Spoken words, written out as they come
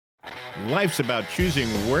Life's about choosing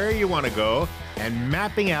where you want to go and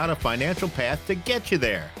mapping out a financial path to get you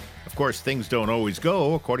there. Of course, things don't always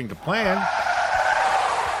go according to plan.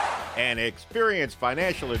 An experienced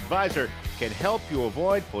financial advisor can help you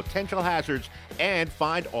avoid potential hazards and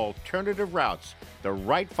find alternative routes. The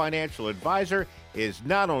right financial advisor is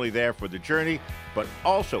not only there for the journey, but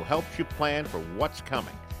also helps you plan for what's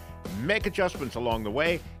coming. Make adjustments along the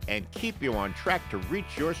way and keep you on track to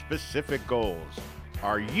reach your specific goals.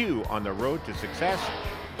 Are you on the road to success?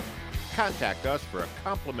 Contact us for a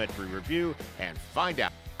complimentary review and find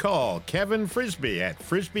out. Call Kevin Frisby at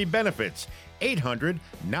Frisby Benefits,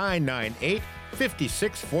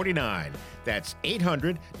 800-998-5649. That's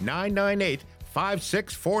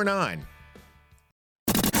 800-998-5649.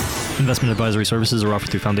 Investment advisory services are offered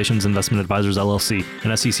through Foundations Investment Advisors, LLC,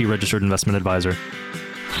 an SEC-registered investment advisor.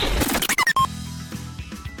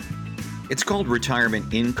 It's called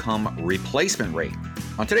Retirement Income Replacement Rate.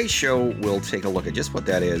 On today's show, we'll take a look at just what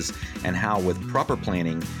that is and how, with proper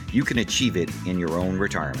planning, you can achieve it in your own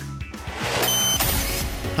retirement.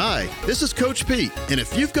 Hi, this is Coach Pete, and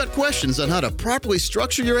if you've got questions on how to properly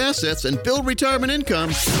structure your assets and build retirement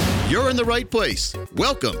income, you're in the right place.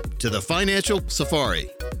 Welcome to the Financial Safari.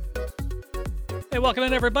 Hey, welcome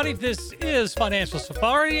in, everybody. This is Financial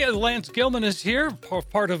Safari. Lance Gilman is here,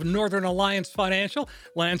 part of Northern Alliance Financial.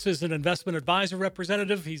 Lance is an investment advisor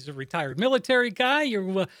representative. He's a retired military guy.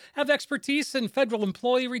 You have expertise in federal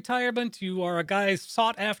employee retirement. You are a guy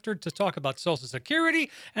sought after to talk about Social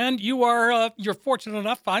Security, and you're fortunate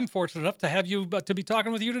enough, I'm fortunate enough to have you to be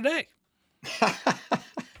talking with you today.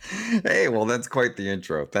 Hey, well, that's quite the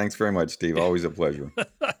intro. Thanks very much, Steve. Always a pleasure.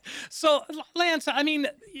 So, Lance, I mean,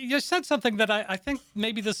 you said something that I think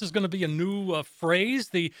maybe this is going to be a new phrase,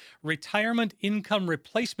 the retirement income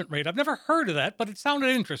replacement rate. I've never heard of that, but it sounded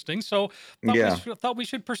interesting. So thought we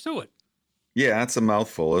should pursue it. Yeah, that's a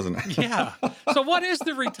mouthful, isn't it? Yeah. So what is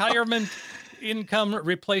the retirement income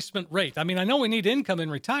replacement rate? I mean, I know we need income in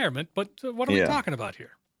retirement, but what are we talking about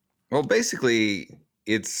here? Well, basically,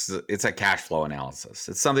 it's a cash flow analysis.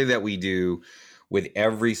 It's something that we do with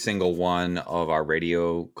every single one of our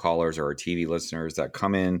radio callers or our TV listeners that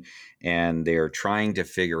come in, and they're trying to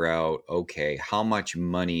figure out, okay, how much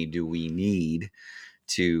money do we need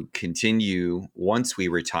to continue once we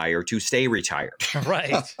retire to stay retired?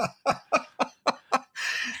 Right.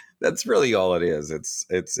 That's really all it is.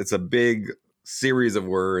 It's a big series of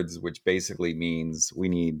words, which basically means we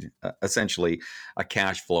need essentially a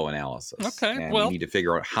cash flow analysis. Okay. And we need to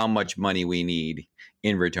figure out how much money we need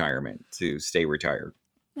in retirement to stay retired.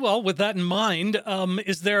 Well, with that in mind,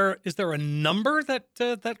 is there a number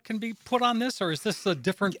that can be put on this, or is this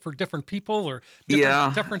different for different people, or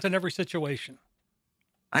different in every situation?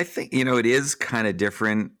 I think, it is kind of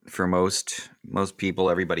different for most people.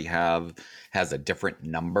 Everybody has a different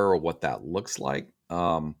number of what that looks like.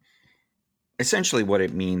 Essentially what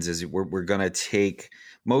it means is we're going to take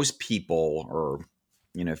most people, or,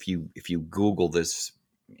 if you Google this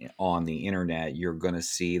on the internet, you're going to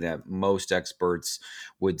see that most experts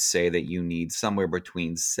would say that you need somewhere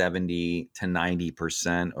between 70 to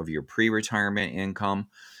 90% of your pre-retirement income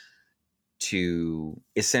to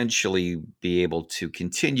essentially be able to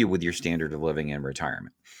continue with your standard of living in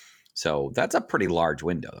retirement. So that's a pretty large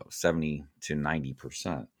window, though, 70 to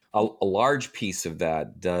 90%. A large piece of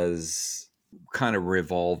that does kind of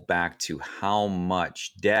revolve back to how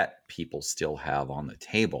much debt people still have on the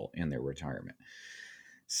table in their retirement.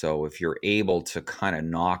 So if you're able to kind of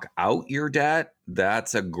knock out your debt,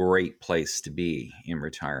 that's a great place to be in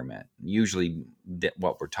retirement. Usually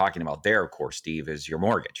what we're talking about there, of course, Steve, is your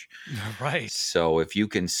mortgage. Right. So if you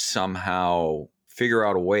can somehow figure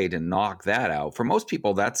out a way to knock that out, for most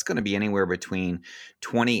people, that's going to be anywhere between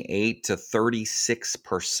 28 to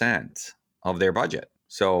 36% of their budget.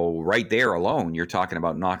 So right there alone, you're talking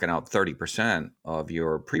about knocking out 30% of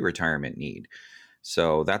your pre-retirement need.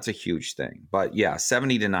 So that's a huge thing. But yeah,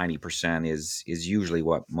 70 to 90% is usually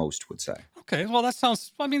what most would say. Okay, well, that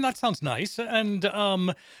sounds nice. And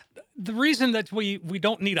the reason that we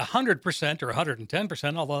don't need 100% or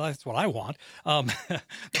 110%, although that's what I want. Well,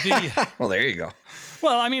 there you go.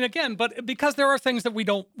 Well, I mean, again, but because there are things that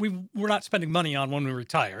we're not spending money on when we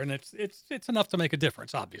retire, and it's enough to make a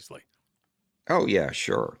difference, obviously. Oh, yeah,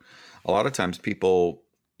 sure. A lot of times you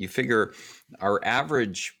figure our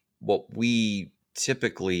average, what we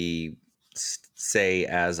typically say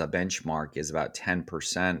as a benchmark is about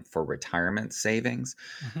 10% for retirement savings.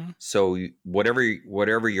 Mm-hmm. So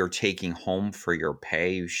whatever you're taking home for your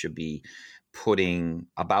pay, you should be putting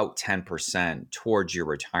about 10% towards your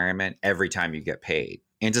retirement every time you get paid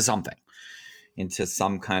into some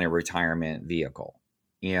kind of retirement vehicle.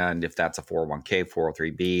 And if that's a 401k,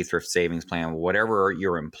 403b, thrift savings plan, whatever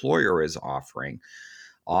your employer is offering,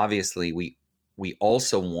 obviously we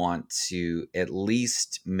also want to at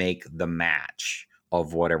least make the match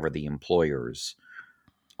of whatever the employer's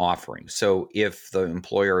offering. So if the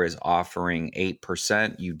employer is offering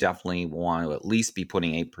 8%, you definitely want to at least be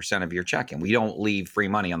putting 8% of your check in. We don't leave free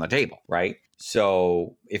money on the table, right?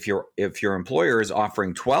 So if your employer is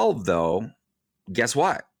offering 12 though, guess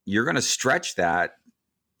what? You're going to stretch that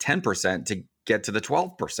 10% to get to the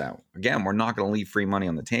 12%. Again, we're not going to leave free money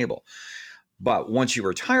on the table. But once you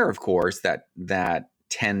retire, of course, that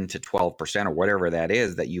 10 to 12% or whatever that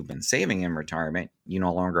is that you've been saving in retirement, you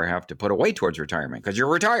no longer have to put away towards retirement because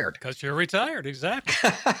you're retired. Because you're retired,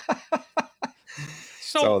 exactly.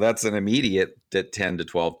 So that's an immediate 10 to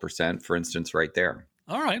 12%, for instance, right there.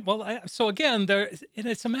 All right. Well, so again,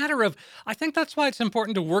 it's a matter of, I think that's why it's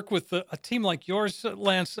important to work with a team like yours,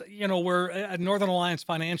 Lance. You know, we're at Northern Alliance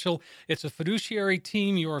Financial. It's a fiduciary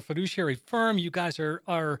team. You're a fiduciary firm. You guys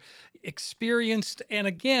are experienced. And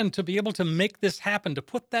again, to be able to make this happen, to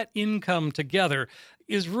put that income together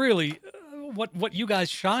is really what you guys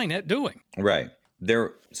shine at doing. Right.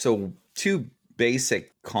 So two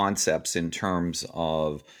basic concepts in terms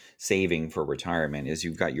of saving for retirement is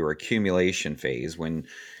you've got your accumulation phase when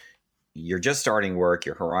you're just starting work,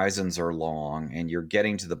 your horizons are long, and you're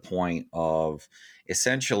getting to the point of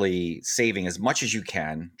essentially saving as much as you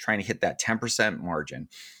can, trying to hit that 10% margin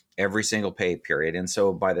every single pay period. And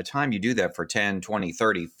so by the time you do that for 10, 20,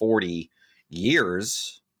 30, 40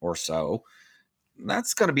 years or so,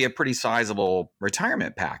 that's going to be a pretty sizable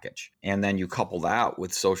retirement package. And then you couple that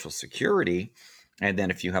with Social Security. And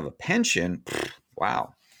then if you have a pension,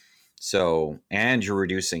 wow. So, and you're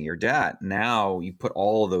reducing your debt. Now you put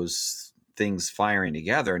all of those things firing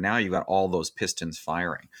together. Now you've got all those pistons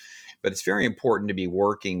firing. But it's very important to be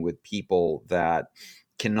working with people that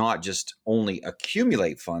cannot just only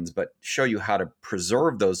accumulate funds, but show you how to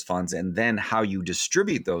preserve those funds and then how you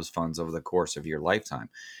distribute those funds over the course of your lifetime.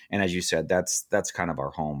 And as you said, that's kind of our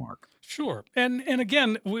hallmark. Sure. And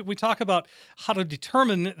again, we talk about how to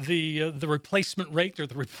determine the replacement rate or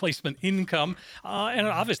the replacement income. And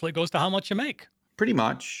it obviously goes to how much you make. Pretty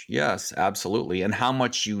much. Yes, absolutely. And how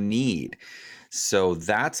much you need. So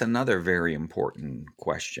that's another very important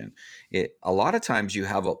question. A lot of times you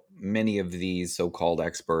have many of these so-called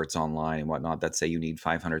experts online and whatnot that say you need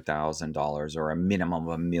 $500,000 or a minimum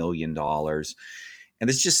of $1 million. And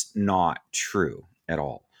it's just not true at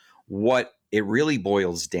all. What it really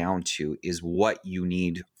boils down to is what you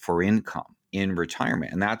need for income in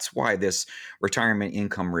retirement. And that's why this retirement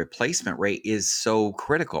income replacement rate is so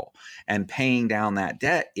critical. And paying down that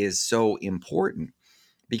debt is so important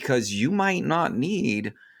because you might not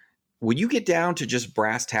need, when you get down to just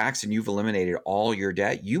brass tacks and you've eliminated all your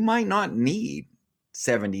debt, you might not need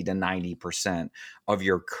 70 to 90% of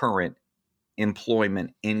your current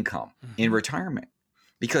employment income in retirement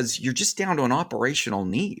because you're just down to an operational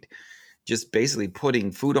need. Just basically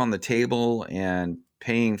putting food on the table and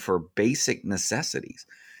paying for basic necessities.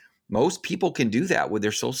 Most people can do that with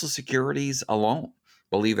their Social Securities alone,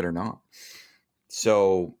 believe it or not.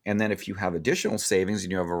 So, and then if you have additional savings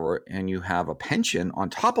and you have a pension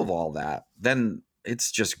on top of all that, then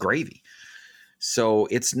it's just gravy. So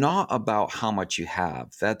it's not about how much you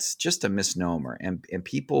have. That's just a misnomer. And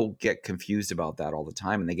people get confused about that all the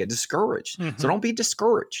time and they get discouraged. So don't be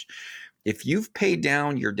discouraged. If you've paid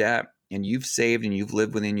down your debt and you've saved and you've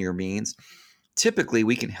lived within your means, typically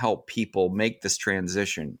we can help people make this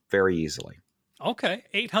transition very easily. Okay,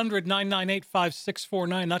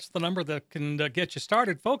 800-998-5649. That's the number that can get you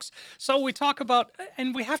started, folks. So we talk about,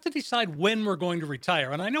 and we have to decide when we're going to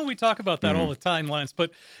retire. And I know we talk about that all the time, Lance,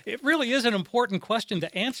 but it really is an important question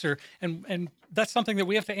to answer. And that's something that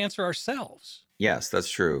we have to answer ourselves. Yes, that's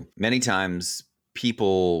true. Many times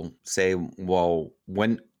people say, well,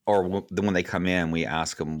 when they come in, we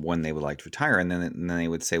ask them when they would like to retire. And then they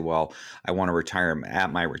would say, well, I want to retire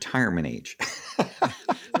at my retirement age.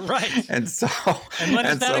 Right. And so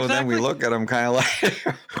then we look at them kind of like,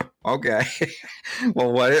 okay,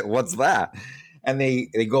 well, what's that? And they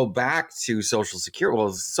go back to Social Security.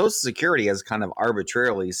 Well, Social Security has kind of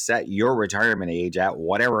arbitrarily set your retirement age at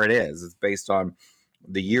whatever it is. It's based on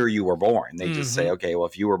the year you were born. They just say, okay, well,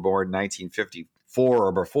 if you were born 1954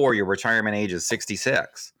 or before, your retirement age is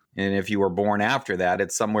 66. And if you were born after that,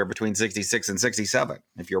 it's somewhere between 66 and 67.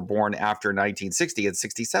 If you're born after 1960, it's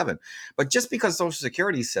 67. But just because Social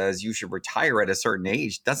Security says you should retire at a certain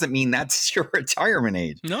age doesn't mean that's your retirement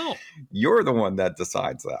age. No. You're the one that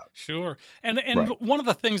decides that. Sure. And Right. one of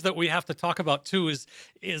the things that we have to talk about too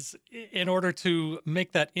is in order to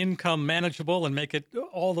make that income manageable and make it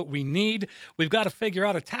all that we need, we've got to figure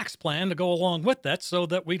out a tax plan to go along with that so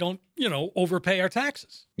that we don't, overpay our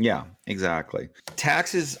taxes. Yeah, exactly.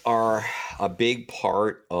 Taxes are a big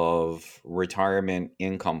part of retirement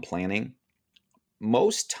income planning.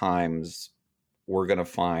 Most times we're going to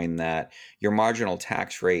find that your marginal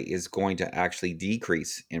tax rate is going to actually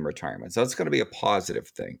decrease in retirement. So it's going to be a positive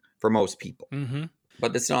thing for most people. Mm-hmm.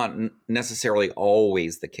 But it's not necessarily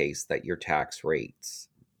always the case that your tax rates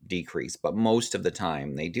decrease, but most of the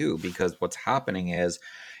time they do, because what's happening is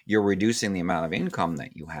you're reducing the amount of income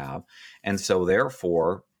that you have. And so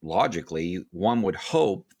therefore, logically, one would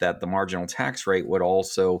hope that the marginal tax rate would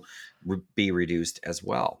also be reduced as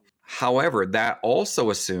well. However, that also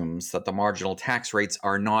assumes that the marginal tax rates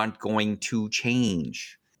are not going to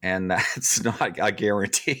change. And that's not a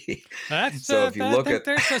guarantee. That's So if you look at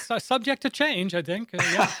there's a subject to change, I think.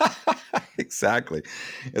 Yeah. Exactly.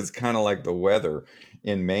 It's kind of like the weather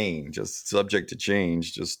in Maine, just subject to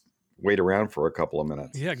change. Just wait around for a couple of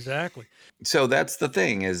minutes. Yeah, exactly. So that's the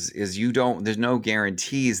thing is there's no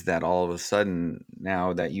guarantees that all of a sudden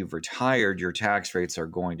now that you've retired, your tax rates are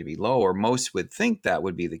going to be lower. Most would think that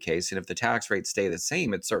would be the case. And if the tax rates stay the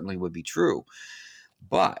same, it certainly would be true.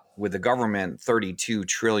 But with the government $32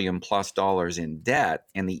 trillion plus in debt,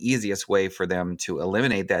 and the easiest way for them to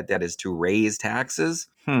eliminate that debt is to raise taxes,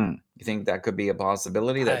 you think that could be a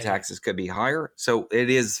possibility, that taxes could be higher? So it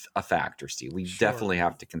is a factor, Steve. We definitely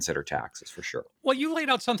have to consider taxes for sure. Well, you laid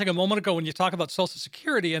out something a moment ago when you talk about Social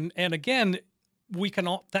Security, and again,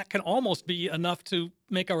 that can almost be enough to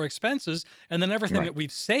make our expenses, and then everything that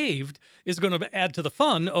we've saved is going to add to the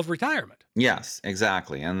fun of retirement. Yes,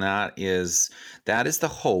 exactly. And that is the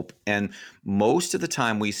hope. And most of the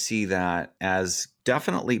time we see that as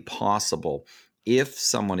definitely possible if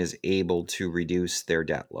someone is able to reduce their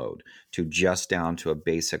debt load to just down to a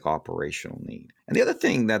basic operational need. And the other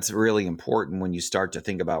thing that's really important when you start to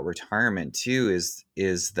think about retirement too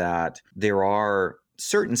is that there are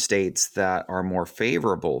certain states that are more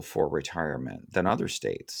favorable for retirement than other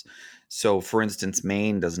states. So, for instance,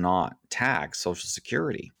 Maine does not tax Social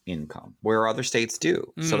Security income, where other states do.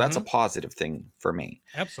 Mm-hmm. So that's a positive thing for Maine.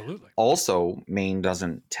 Absolutely. Also, Maine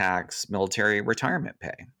doesn't tax military retirement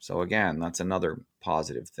pay. So again, that's another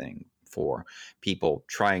positive thing for people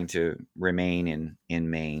trying to remain in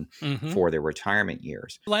Maine for their retirement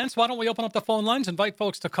years. Lance, why don't we open up the phone lines, invite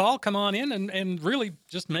folks to call, come on in, and really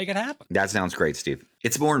just make it happen. That sounds great, Steve.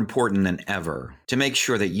 It's more important than ever to make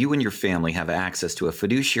sure that you and your family have access to a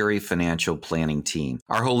fiduciary financial planning team.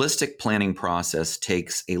 Our holistic planning process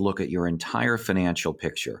takes a look at your entire financial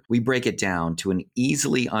picture. We break it down to an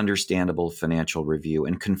easily understandable financial review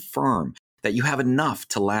and confirm that you have enough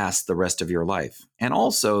to last the rest of your life, and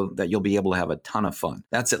also that you'll be able to have a ton of fun.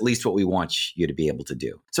 That's at least what we want you to be able to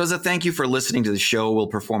do. So as a thank you for listening to the show, we'll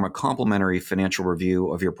perform a complimentary financial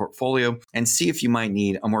review of your portfolio and see if you might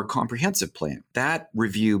need a more comprehensive plan. That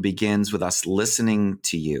review begins with us listening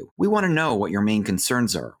to you. We want to know what your main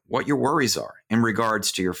concerns are, what your worries are in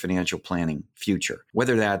regards to your financial planning future,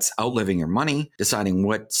 whether that's outliving your money, deciding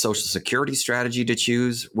what Social Security strategy to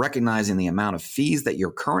choose, recognizing the amount of fees that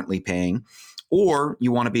you're currently paying, or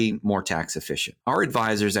you want to be more tax efficient. Our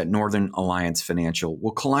advisors at Northern Alliance Financial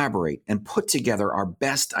will collaborate and put together our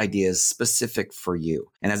best ideas specific for you.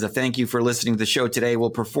 And as a thank you for listening to the show today, we'll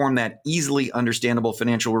perform that easily understandable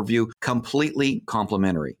financial review completely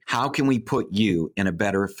complimentary. How can we put you in a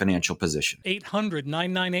better financial position?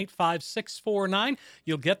 800-998-5649.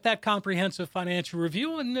 You'll get that comprehensive financial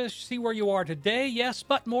review and see where you are today, yes,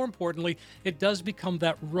 but more importantly, it does become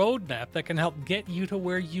that roadmap that can help get you to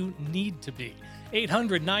where you need to be.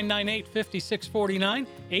 800-998-5649,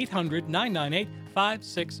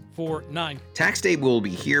 800-998-5649. Tax Day will be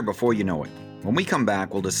here before you know it. When we come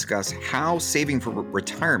back, we'll discuss how saving for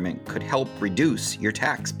retirement could help reduce your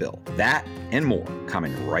tax bill. That and more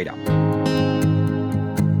coming right up.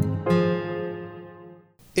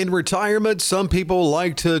 In retirement, some people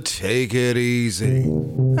like to take it easy.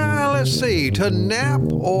 Let's see, to nap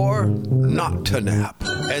or not to nap.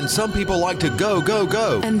 And some people like to go.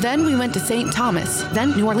 And then we went to St. Thomas,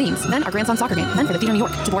 then New Orleans, then our grandson's soccer game, then for the Theater New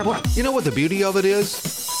York to Bora Bora. You know what the beauty of it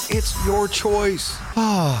is? It's your choice.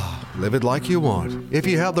 Live it like you want. If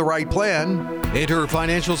you have the right plan, enter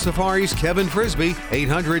Financial Safari's Kevin Frisby,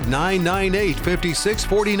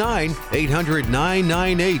 800-998-5649,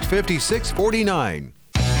 800-998-5649.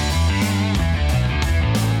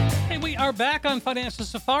 are back on Financial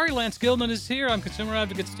Safari. Lance Gilman is here. I'm consumer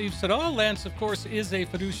advocate Steve Siddall. Lance, of course, is a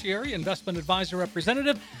fiduciary investment advisor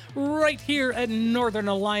representative right here at Northern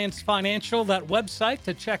Alliance Financial. That website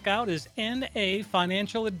to check out is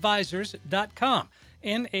nafinancialadvisors.com.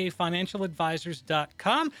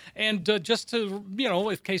 nafinancialadvisors.com. And just to,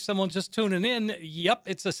 in case someone's just tuning in, yep,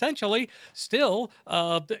 it's essentially still,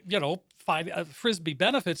 Frisbee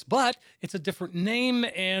Benefits, but it's a different name.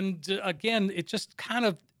 And again, it just kind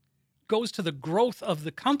of goes to the growth of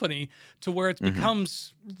the company to where it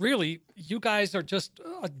becomes really, you guys are just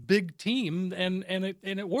a big team and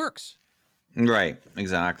it works. Right,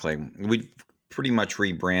 exactly. We pretty much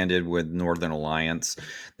rebranded with Northern Alliance.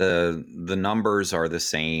 The numbers are the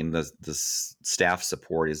same. The staff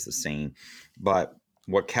support is the same, but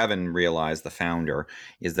what Kevin realized, the founder,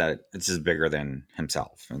 is that it's just bigger than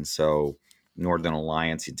himself. And so Northern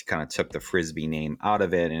Alliance, he kind of took the Frisbee name out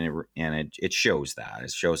of it, and it shows that.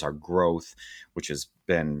 It shows our growth, which has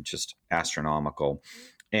been just astronomical.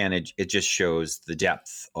 And it just shows the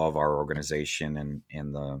depth of our organization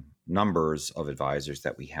and the numbers of advisors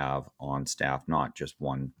that we have on staff, not just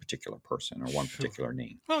one particular person or one particular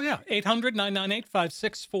name. Oh yeah,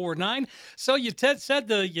 800-998-5649. So you said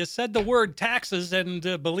the word taxes, and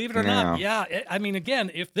believe it or not, I mean, again,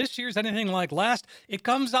 if this year's anything like last, it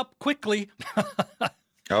comes up quickly.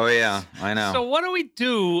 Oh yeah, I know. So what do we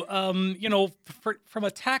do? From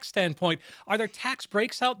a tax standpoint, are there tax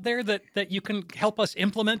breaks out there that you can help us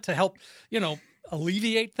implement to help,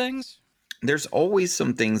 alleviate things? There's always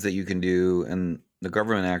some things that you can do, and the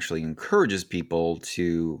government actually encourages people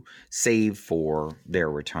to save for their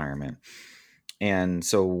retirement. And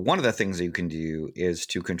so one of the things that you can do is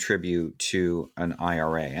to contribute to an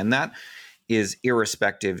IRA, and that is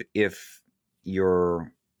irrespective if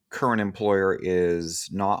your current employer is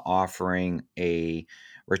not offering a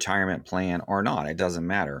retirement plan or not. It doesn't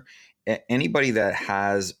matter. Anybody that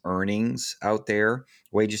has earnings out there,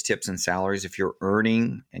 wages, tips, and salaries, if you're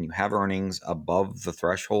earning and you have earnings above the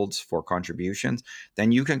thresholds for contributions,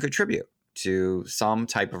 then you can contribute to some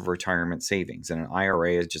type of retirement savings. And an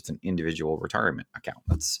IRA is just an individual retirement account.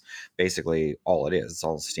 That's basically all it is. It's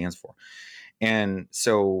all it stands for. And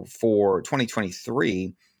so for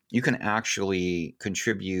 2023, you can actually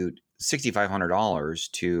contribute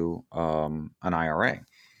 $6,500 to an IRA.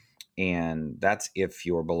 And that's if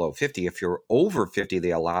you're below 50. If you're over 50,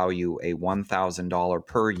 they allow you a $1,000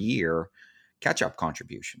 per year catch-up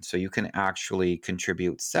contribution. So you can actually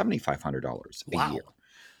contribute $7,500 a year.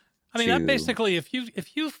 I mean, that basically, if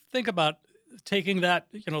you think about taking that,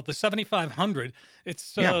 the $7,500,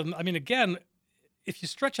 it's, I mean, again, if you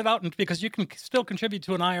stretch it out, and because you can still contribute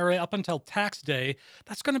to an IRA up until tax day,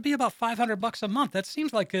 that's going to be about $500 a month. That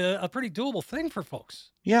seems like a pretty doable thing for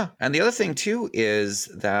folks. Yeah. And the other thing too is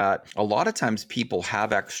that a lot of times people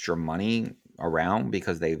have extra money around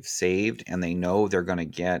because they've saved and they know they're going to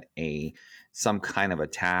get some kind of a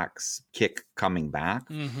tax kick coming back.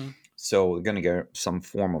 Mm-hmm. So they're going to get some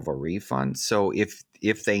form of a refund. So if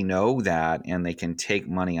they know that and they can take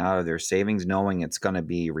money out of their savings knowing it's going to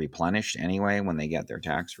be replenished anyway when they get their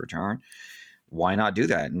tax return, why not do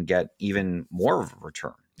that and get even more of a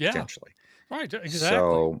return potentially? Right, exactly.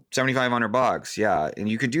 So $7,500, yeah, and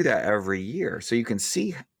you can do that every year. So you can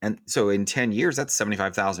see, and so in 10 years, that's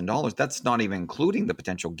 $75,000. That's not even including the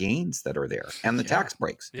potential gains that are there and the tax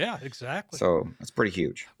breaks. Yeah, exactly. So that's pretty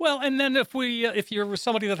huge. Well, and then if you're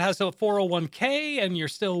somebody that has a 401k and you're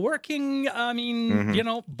still working, I mean,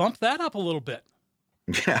 bump that up a little bit.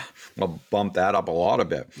 Yeah, well, bump that up a lot a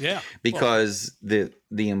bit. Yeah, because the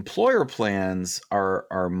employer plans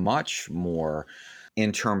are much more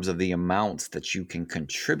in terms of the amounts that you can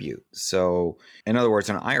contribute. So in other words,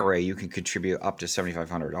 an IRA, you can contribute up to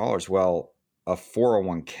 $7,500. Well, a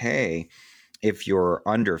 401k, if you're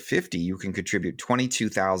under 50, you can contribute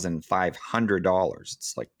 $22,500.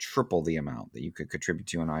 It's like triple the amount that you could contribute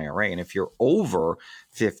to an IRA. And if you're over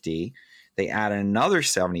 50, they add another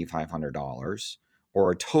 $7,500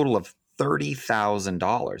 or a total of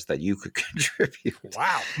 $30,000 that you could contribute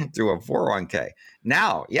to a 401k.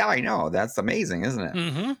 Now, yeah, I know. That's amazing, isn't it?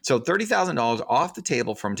 Mm-hmm. So $30,000 off the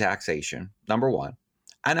table from taxation, number one.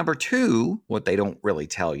 And number two, what they don't really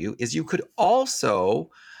tell you is you could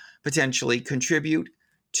also potentially contribute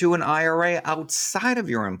to an IRA outside of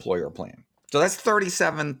your employer plan. So that's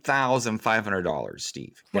 $37,500,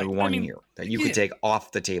 Steve, in 1 year that you could take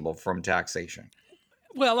off the table from taxation.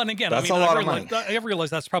 Well, and again, that's a lot of money. I realize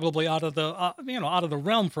that's probably out of the out of the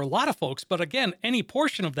realm for a lot of folks. But again, any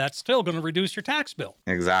portion of that's still going to reduce your tax bill.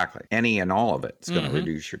 Exactly, any and all of it is going to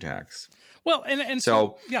reduce your tax. Well, and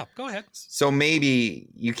So yeah, go ahead. So maybe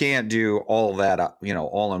you can't do all that,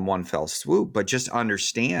 all in one fell swoop, but just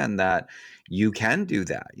understand that you can do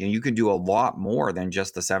that. You can do a lot more than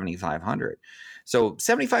just the $7,500. So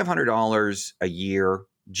 $7,500 a year,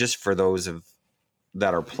 just for those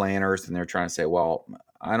that are planners and they're trying to say, well,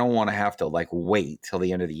 I don't want to have to wait till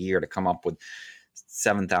the end of the year to come up with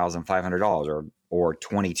 $7,500 or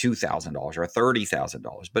 $22,000 or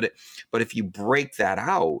 $30,000. But if you break that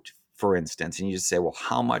out, for instance, and you just say, well,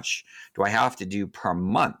 how much do I have to do per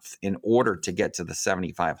month in order to get to the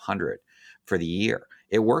 $7,500 for the year?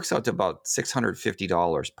 It works out to about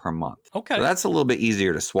 $650 per month. Okay. So that's a little bit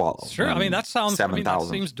easier to swallow. Sure. I mean, that sounds, that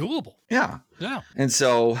seems doable. Yeah. Yeah. And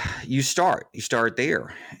so you start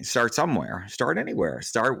there, you start somewhere, start anywhere,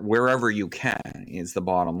 start wherever you can is the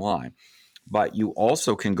bottom line. But you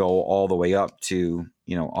also can go all the way up to,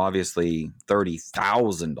 obviously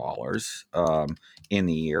 $30,000 in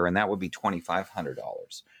the year, and that would be $2,500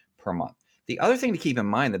 per month. The other thing to keep in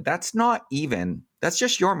mind that's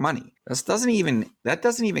just your money. That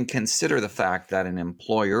doesn't even consider the fact that an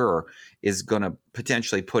employer is going to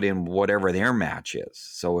potentially put in whatever their match is.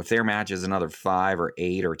 So if their match is another 5 or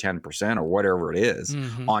 8 or 10% or whatever it is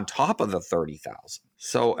on top of the $30,000.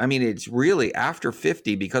 So, I mean, it's really after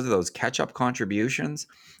 50, because of those catch-up contributions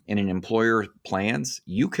in an employer plans,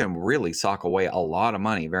 you can really sock away a lot of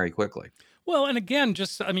money very quickly. Well, and again,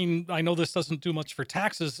 I know this doesn't do much for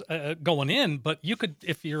taxes going in, but you could,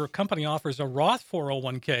 if your company offers a Roth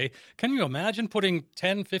 401k, can you imagine putting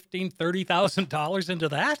 $10,000, $15,000, $30,000 into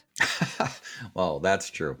that? Well, that's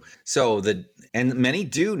true. So and many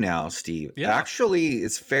do now, Steve. Yeah. Actually,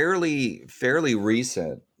 it's fairly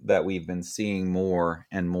recent that we've been seeing more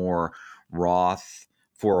and more Roth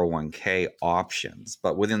 401k options.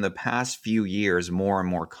 But within the past few years, more and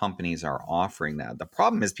more companies are offering that. The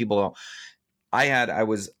problem is people don't. I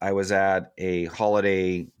was at a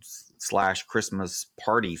holiday / Christmas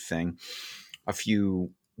party thing a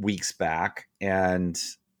few weeks back, and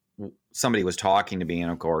somebody was talking to me, and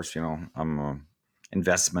of course, I'm a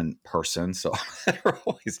investment person, so they're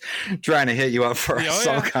always trying to hit you up for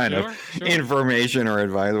some kind of information or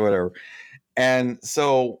advice, whatever. And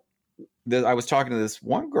so I was talking to this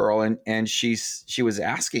one girl, and she was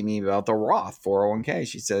asking me about the Roth 401k.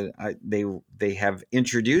 She said they have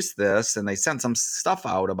introduced this, and they sent some stuff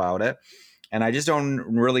out about it, and I just don't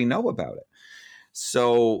really know about it.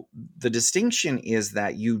 So the distinction is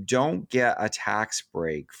that you don't get a tax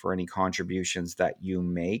break for any contributions that you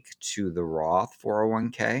make to the Roth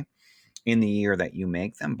 401k in the year that you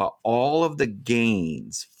make them, but all of the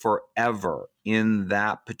gains forever in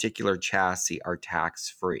that particular chassis are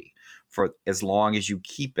tax-free for as long as you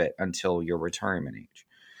keep it until your retirement age.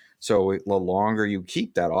 So the longer you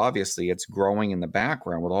keep that, obviously it's growing in the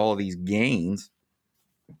background with all of these gains.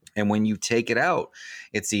 And when you take it out,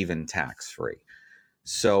 it's even tax-free.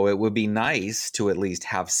 So it would be nice to at least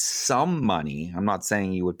have some money. I'm not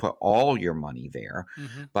saying you would put all your money there,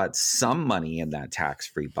 but some money in that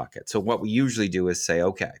tax-free bucket. So what we usually do is say,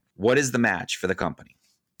 okay, what is the match for the company?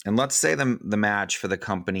 And let's say the match for the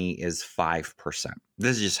company is 5%.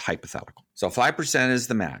 This is just hypothetical. So 5% is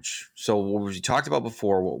the match. So what we talked about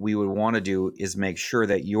before, what we would want to do is make sure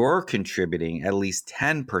that you're contributing at least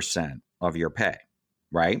 10% of your pay,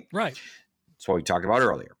 right? Right. That's what we talked about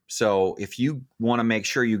earlier. So if you want to make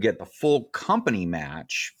sure you get the full company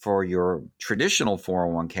match for your traditional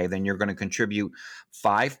 401k, then you're going to contribute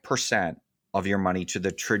 5% of your money to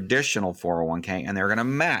the traditional 401k, and they're going to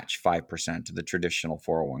match 5% to the traditional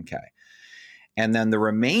 401k. And then the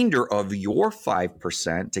remainder of your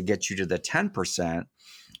 5% to get you to the 10%,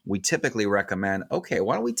 we typically recommend, okay,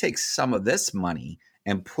 why don't we take some of this money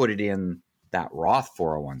and put it in that Roth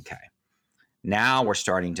 401k? Now we're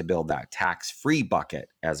starting to build that tax-free bucket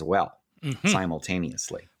as well,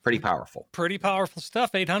 simultaneously. Pretty powerful. Pretty powerful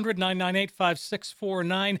stuff.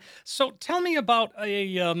 800-998-5649. So tell me about a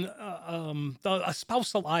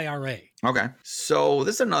spousal IRA. Okay. So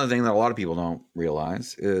this is another thing that a lot of people don't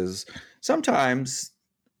realize is sometimes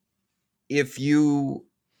if you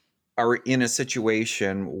are in a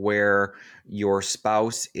situation where your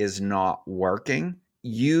spouse is not working,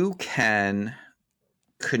 you can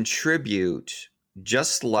contribute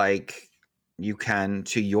just like you can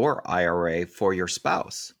to your IRA for your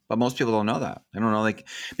spouse. But most people don't know that. They don't know,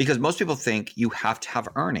 because most people think you have to have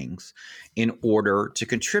earnings in order to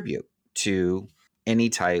contribute to any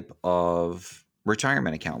type of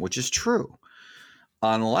retirement account, which is true,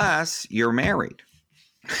 unless you're married.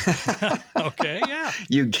 Okay, yeah.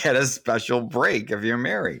 You get a special break if you're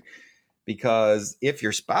married. Because if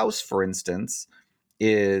your spouse, for instance,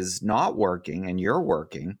 is not working and you're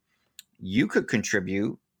working, you could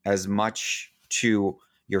contribute as much to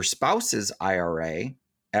your spouse's IRA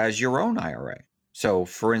as your own IRA. So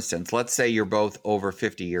for instance, let's say you're both over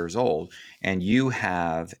 50 years old and you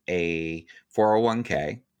have a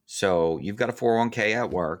 401k. So you've got a 401k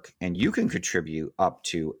at work and you can contribute up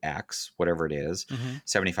to X, whatever it is,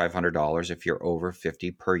 $7,500 if you're over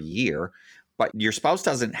 50 per year. But your spouse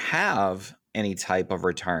doesn't have any type of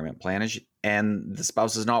retirement plan and the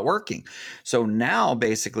spouse is not working. So now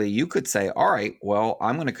basically you could say, all right, well,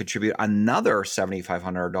 I'm going to contribute another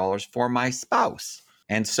 $7,500 for my spouse.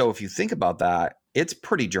 And so if you think about that, it's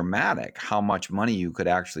pretty dramatic how much money you could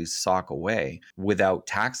actually sock away without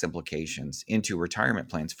tax implications into retirement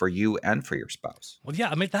plans for you and for your spouse. Well, yeah,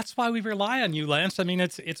 I mean, that's why we rely on you, Lance. I mean,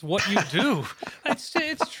 it's what you do. It's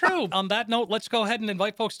true. On that note, let's go ahead and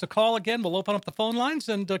invite folks to call again. We'll open up the phone lines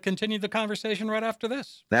and continue the conversation right after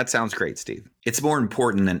this. That sounds great, Steve. It's more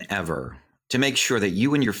important than ever to make sure that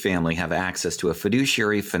you and your family have access to a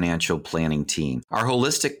fiduciary financial planning team. Our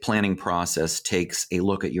holistic planning process takes a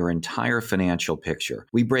look at your entire financial picture.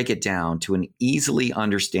 We break it down to an easily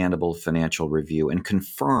understandable financial review and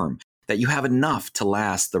confirm that you have enough to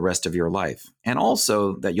last the rest of your life, and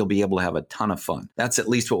also that you'll be able to have a ton of fun. That's at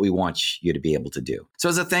least what we want you to be able to do. So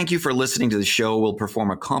as a thank you for listening to the show, we'll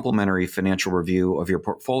perform a complimentary financial review of your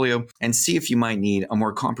portfolio and see if you might need a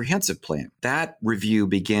more comprehensive plan. That review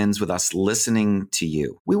begins with us listening to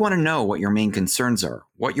you. We want to know what your main concerns are,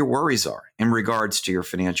 what your worries are in regards to your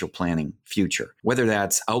financial planning future, whether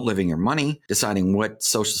that's outliving your money, deciding what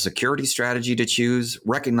Social Security strategy to choose,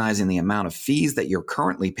 recognizing the amount of fees that you're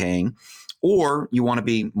currently paying, or you want to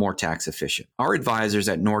be more tax efficient. Our advisors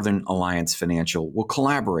at Northern Alliance Financial will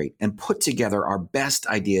collaborate and put together our best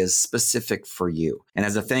ideas specific for you. And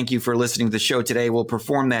as a thank you for listening to the show today, we'll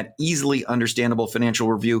perform that easily understandable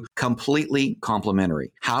financial review completely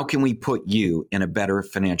complimentary. How can we put you in a better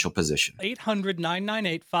financial position?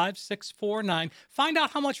 800-998-5649. Find out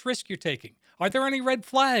how much risk you're taking. Are there any red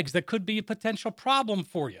flags that could be a potential problem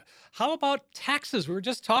for you? How about taxes? We were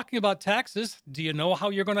just talking about taxes. Do you know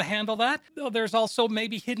how you're going to handle that? There's also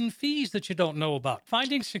maybe hidden fees that you don't know about.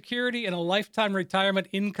 Finding security in a lifetime retirement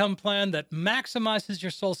income plan that maximizes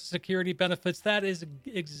your Social Security benefits, that is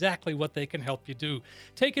exactly what they can help you do.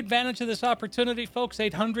 Take advantage of this opportunity, folks.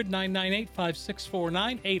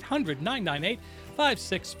 800-998-5649.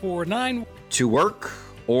 800-998-5649. To work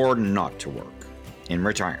or not to work in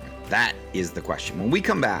retirement? That is the question. When we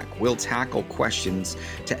come back, we'll tackle questions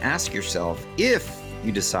to ask yourself if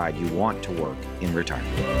you decide you want to work in retirement.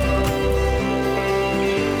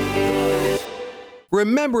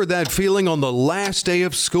 Remember that feeling on the last day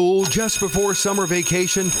of school just before summer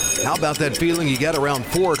vacation? How about that feeling you get around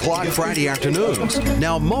 4 o'clock Friday afternoons?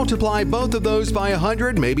 Now multiply both of those by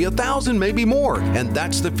 100, maybe 1,000, maybe more. And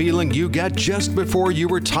that's the feeling you get just before you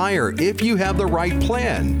retire if you have the right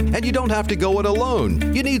plan. And you don't have to go it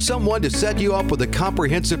alone. You need someone to set you up with a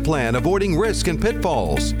comprehensive plan avoiding risk and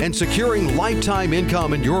pitfalls and securing lifetime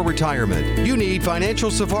income in your retirement. You need Financial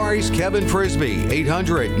Safari's Kevin Frisby.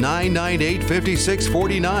 800-998-5649.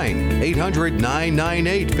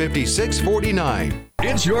 800-998-5649.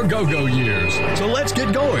 It's your go-go years, so let's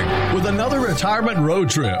get going with another retirement road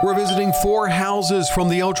trip. We're visiting 4 houses from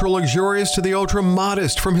the ultra-luxurious to the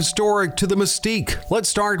ultra-modest, from historic to the mystique. Let's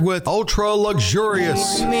start with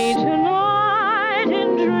ultra-luxurious.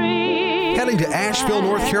 Heading to Asheville,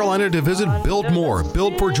 North Carolina to visit Biltmore,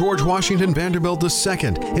 built for George Washington Vanderbilt II.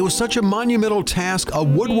 It was such a monumental task, a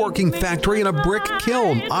woodworking factory and a brick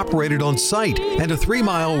kiln operated on site, and a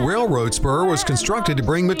 3-mile railroad spur was constructed to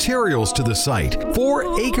bring materials to the site.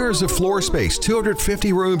 4 acres of floor space,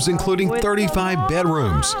 250 rooms including 35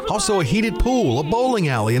 bedrooms. Also a heated pool, a bowling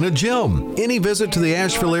alley, and a gym. Any visit to the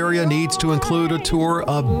Asheville area needs to include a tour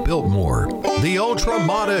of Biltmore. The Ultra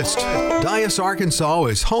Modest. Dyess, Arkansas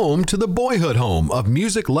is home to the boyhood home of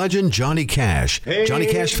music legend Johnny Cash. Johnny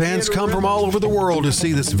Cash fans come from all over the world to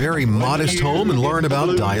see this very modest home and learn about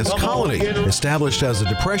Dyess Colony. Established as a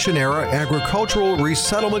Depression-era agricultural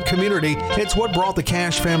resettlement community, it's what brought the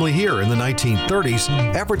Cash family here in the 1930s.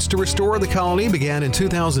 Efforts to restore the colony began in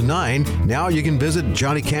 2009. Now you can visit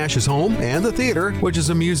Johnny Cash's home and the theater, which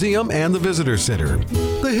is a museum and the visitor center.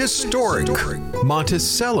 The historic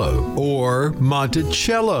Monticello or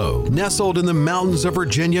Monticello, nestled in the mountains of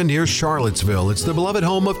Virginia near Charlotte, Charlottesville. It's the beloved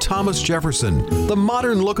home of Thomas Jefferson. The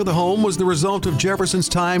modern look of the home was the result of Jefferson's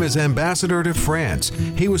time as ambassador to France.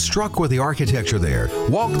 He was struck with the architecture there.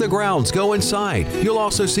 Walk the grounds, go inside. You'll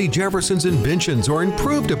also see Jefferson's inventions or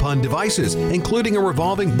improved upon devices, including a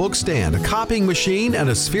revolving book stand, a copying machine, and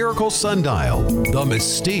a spherical sundial. The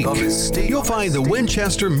Mystique. You'll find the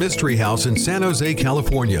Winchester Mystery House in San Jose,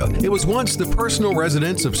 California. It was once the personal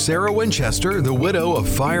residence of Sarah Winchester, the widow of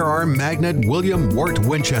firearm magnate William Wirt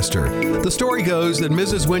Winchester. The story goes that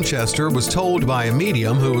Mrs. Winchester was told by a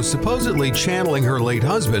medium who was supposedly channeling her late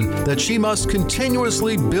husband that she must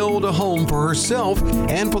continuously build a home for herself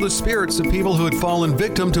and for the spirits of people who had fallen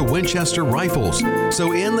victim to Winchester rifles.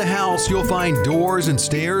 So in the house, you'll find doors and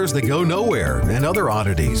stairs that go nowhere and other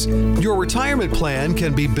oddities. Your retirement plan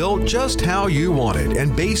can be built just how you want it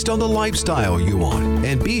and based on the lifestyle you want.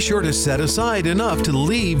 And be sure to set aside enough to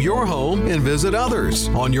leave your home and visit others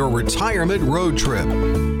on your retirement road trip.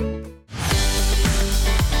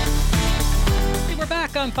 Hey, we're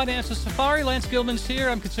back on Financial Safari. Lance Gilman's here.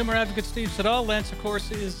 I'm consumer advocate Steve Siddall. Lance, of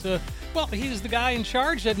course, is, he's the guy in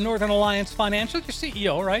charge at Northern Alliance Financial. You're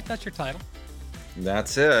CEO, right? That's your title.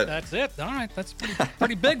 That's it. That's it. All right. That's a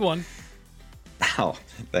pretty big one. Oh,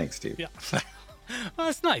 thanks, Steve. Yeah. Well,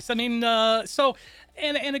 that's nice. I mean,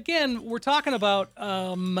 and again, we're talking about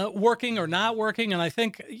working or not working, and I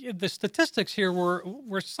think the statistics here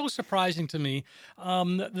were so surprising to me.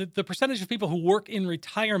 The percentage of people who work in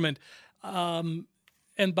retirement,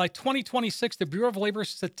 and by 2026, the Bureau of Labor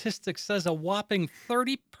Statistics says a whopping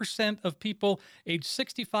 30% of people aged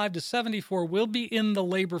 65 to 74 will be in the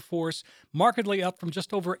labor force, markedly up from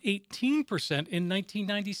just over 18% in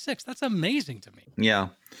 1996. That's amazing to me. Yeah.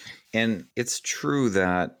 And it's true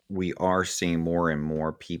that we are seeing more and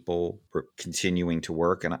more people continuing to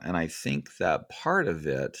work. And I think that part of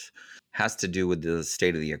it has to do with the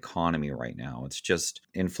state of the economy right now. It's just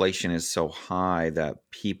inflation is so high that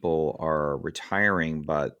people are retiring,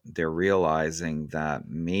 but they're realizing that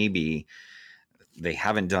maybe they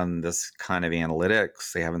haven't done this kind of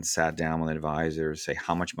analytics. They haven't sat down with advisors, say,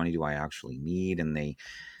 how much money do I actually need? And they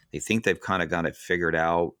think they've kind of got it figured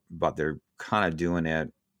out, but they're kind of doing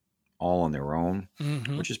it all on their own,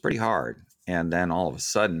 which is pretty hard. And then all of a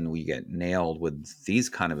sudden we get nailed with these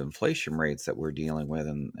kind of inflation rates that we're dealing with.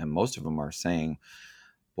 And most of them are saying,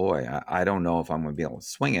 boy, I don't know if I'm going to be able to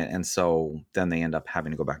swing it. And so then they end up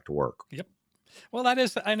having to go back to work. Yep. Well, that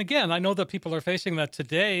is, and again, I know that people are facing that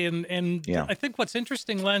today. And Yeah. I think what's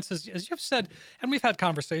interesting, Lance, is, as you've said, and we've had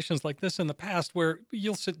conversations like this in the past where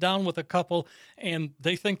you'll sit down with a couple and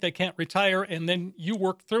they think they can't retire, and then you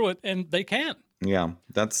work through it and they can. Yeah,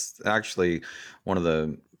 that's actually one of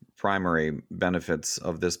the primary benefits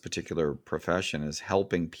of this particular profession is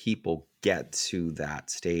helping people get to that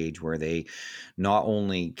stage where they not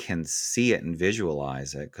only can see it and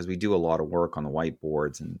visualize it, because we do a lot of work on the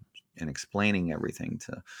whiteboards and explaining everything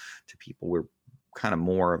to people. We're kind of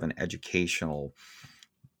more of an educational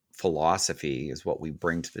philosophy is what we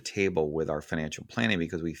bring to the table with our financial planning,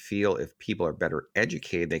 because we feel if people are better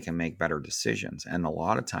educated, they can make better decisions. And a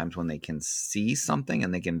lot of times when they can see something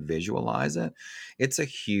and they can visualize it, it's a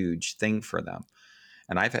huge thing for them.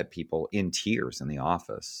 And I've had people in tears in the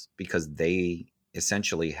office because they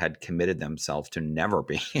essentially had committed themselves to never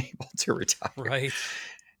being able to retire. Right.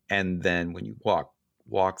 And then when you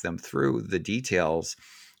walk them through the details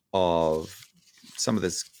of some of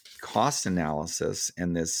this cost analysis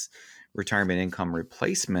and this retirement income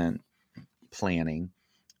replacement planning,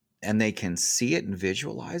 and they can see it and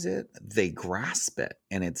visualize it, they grasp it,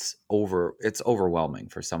 and it's overwhelming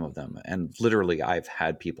for some of them. And literally I've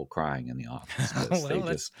had people crying in the office because they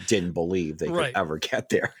just didn't believe they could ever get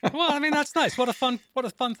there. Well, I mean, that's nice. What a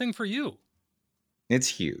fun thing for you. It's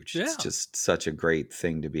huge. Yeah. It's just such a great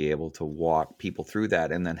thing to be able to walk people through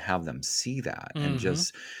that and then have them see that. And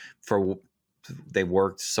just they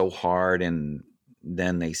worked so hard and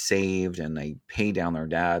then they saved and they pay down their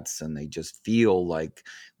debts and they just feel like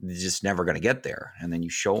they're just never going to get there. And then you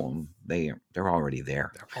show them they're already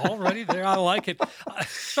there. They're already there. I like it.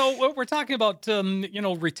 So we're talking about,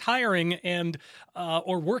 retiring and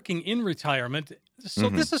or working in retirement. So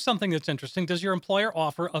this is something that's interesting. Does your employer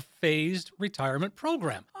offer a phased retirement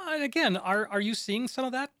program? And again, are you seeing some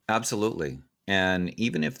of that? Absolutely. And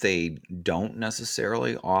even if they don't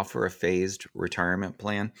necessarily offer a phased retirement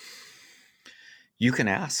plan, you can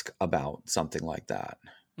ask about something like that.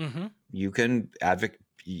 You can advocate.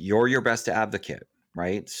 You're your best advocate,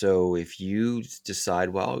 right? So if you decide,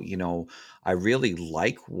 well, I really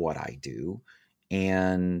like what I do,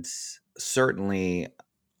 and certainly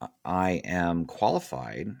I am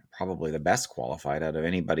qualified, probably the best qualified out of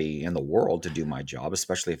anybody in the world to do my job,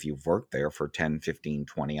 especially if you've worked there for 10, 15,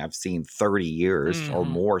 20. I've seen 30 years or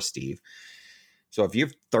more, Steve. So if you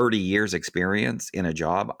have 30 years experience in a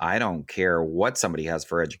job, I don't care what somebody has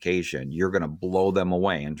for education, you're going to blow them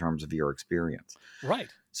away in terms of your experience. Right.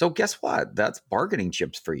 So guess what? That's bargaining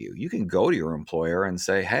chips for you. You can go to your employer and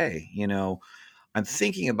say, hey, I'm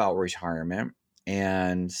thinking about retirement,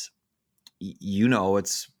 and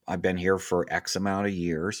I've been here for X amount of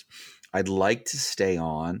years. I'd like to stay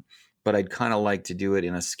on, but I'd kind of like to do it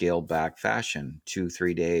in a scaled back fashion,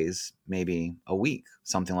 2-3 days, maybe a week,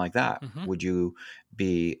 something like that. Would you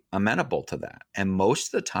be amenable to that? And most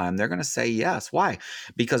of the time they're going to say yes. Why?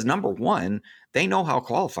 Because number one, they know how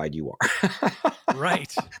qualified you are.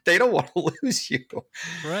 Right. They don't want to lose you.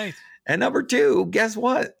 Right. And number two, guess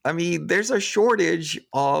what? I mean, there's a shortage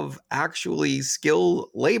of actually skilled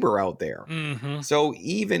labor out there. So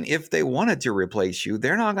even if they wanted to replace you,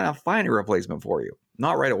 they're not going to find a replacement for you.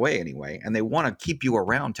 Not right away anyway. And they want to keep you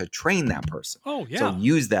around to train that person. Oh, yeah. So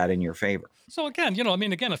use that in your favor. So again,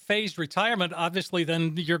 a phased retirement, obviously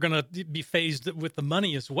then you're going to be phased with the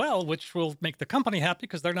money as well, which will make the company happy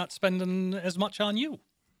because they're not spending as much on you.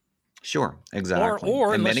 Sure, exactly.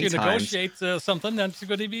 Or unless you negotiate something, that's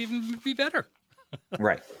going to even be better.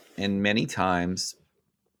 Right. And many times,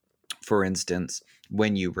 for instance,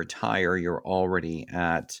 when you retire, you're already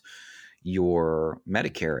at your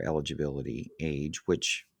Medicare eligibility age,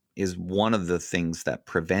 which is one of the things that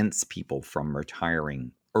prevents people from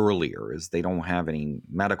retiring earlier, is they don't have any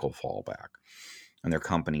medical fallback, and their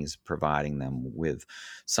company's providing them with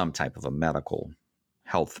some type of a medical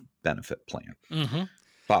health benefit plan.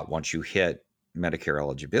 But once you hit Medicare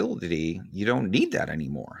eligibility, you don't need that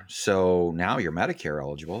anymore. So now you're Medicare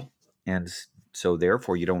eligible. And so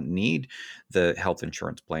therefore you don't need the health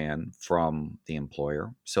insurance plan from the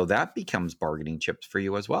employer. So that becomes bargaining chips for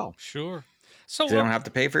you as well. Sure. So you don't have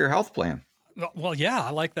to pay for your health plan. Well, yeah,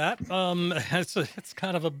 I like that. It's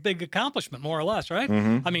kind of a big accomplishment, more or less, right?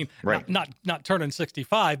 I mean, Right. not turning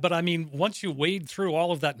 65, but I mean, once you wade through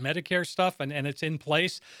all of that Medicare stuff and it's in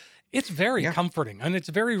place, it's very comforting and it's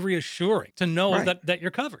very reassuring to know that you're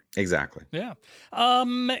covered. Exactly. Yeah.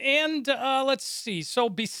 Let's see. So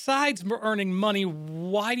besides earning money,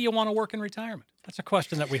 why do you want to work in retirement? That's a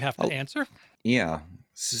question that we have to answer. Yeah.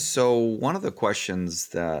 So one of the questions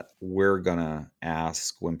that we're going to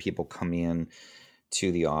ask when people come in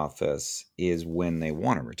to the office is when they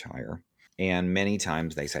want to retire. And many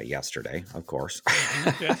times they say yesterday, of course.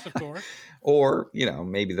 Yes, of course. Or,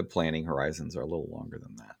 maybe the planning horizons are a little longer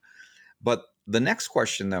than that. But the next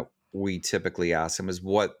question that we typically ask them is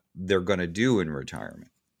what they're going to do in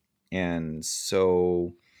retirement. And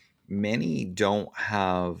so many don't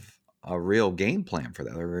have a real game plan for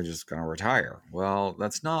that. They're just going to retire. Well,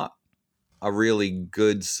 that's not a really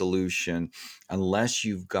good solution unless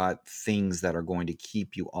you've got things that are going to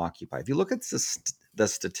keep you occupied. If you look at the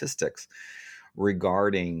statistics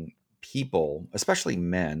regarding people, especially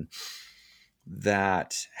men,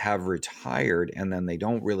 that have retired and then they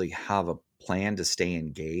don't really have a plan to stay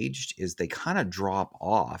engaged, is they kind of drop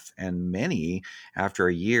off, and many after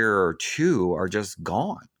a year or two are just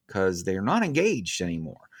gone because they're not engaged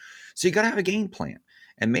anymore. So you got to have a game plan,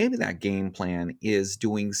 and maybe that game plan is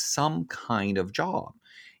doing some kind of job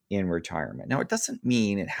in retirement. Now, it doesn't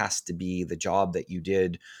mean it has to be the job that you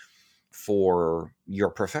did for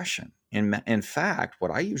your profession. In fact,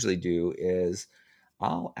 what I usually do is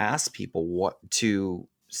I'll ask people to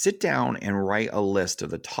sit down and write a list of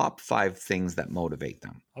the top 5 things that motivate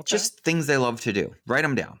them. Okay. Just things they love to do. Write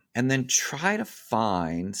them down. And then try to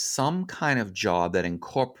find some kind of job that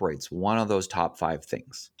incorporates one of those top 5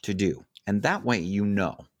 things to do. And that way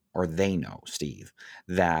or they know, Steve,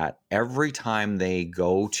 that every time they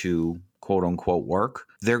go to quote unquote work,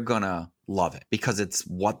 they're going to love it because it's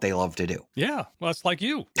what they love to do. Yeah. Well, it's like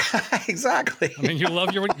you. Exactly. I mean, you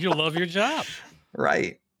love your job.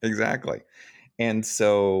 Right. Exactly. And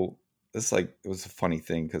so it was a funny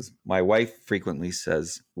thing because my wife frequently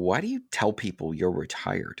says, "Why do you tell people you're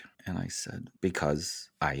retired?" And I said, "Because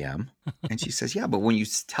I am." And she says, "Yeah, but when you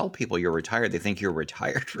tell people you're retired, they think you're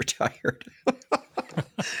retired.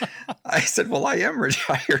 I said, "Well, I am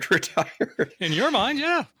retired. In your mind,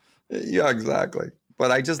 yeah. Yeah, exactly. But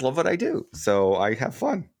I just love what I do. So I have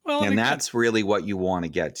fun. Well, and that's really what you want to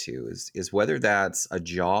get to is whether that's a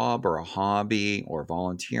job or a hobby or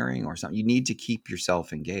volunteering or something, you need to keep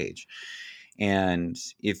yourself engaged. And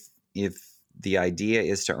if the idea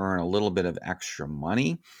is to earn a little bit of extra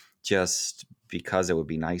money, just because it would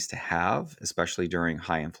be nice to have, especially during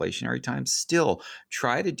high inflationary times, still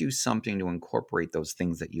try to do something to incorporate those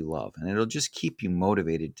things that you love. And it'll just keep you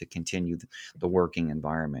motivated to continue the working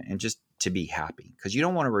environment and just to be happy, because you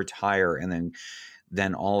don't want to retire and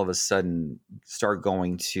then all of a sudden start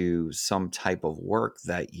going to some type of work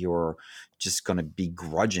that you're just going to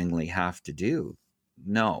begrudgingly have to do.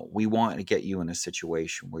 No, we want to get you in a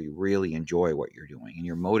situation where you really enjoy what you're doing and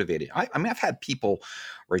you're motivated. I mean, I've had people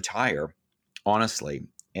retire, honestly,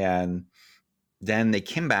 and then they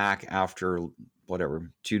came back after 2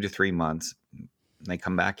 to 3 months. They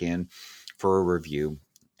come back in for a review,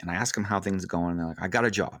 and I ask them how things are going. And they're like, I got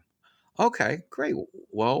a job. Okay, great.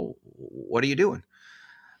 Well, what are you doing?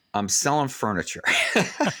 I'm selling furniture.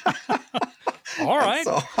 All right.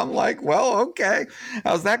 So I'm like, well, okay.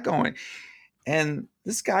 How's that going? And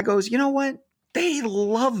this guy goes, you know what? They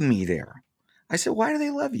love me there. I said, why do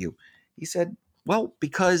they love you? He said, well,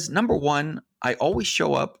 because number one, I always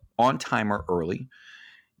show up on time or early.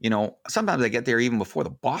 Sometimes I get there even before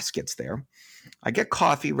the boss gets there. I get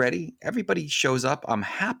coffee ready. Everybody shows up. I'm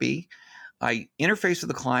happy. I interface with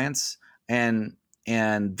the clients, and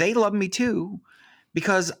they love me too,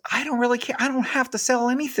 because I don't really care. I don't have to sell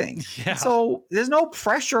anything. Yeah. So there's no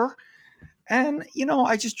pressure. And,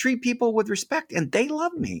 I just treat people with respect, and they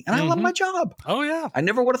love me, and I love my job. Oh, yeah. I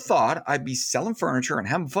never would have thought I'd be selling furniture and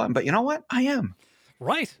having fun, but you know what? I am.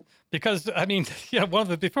 Right. Because, I mean,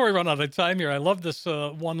 before we run out of time here, I love this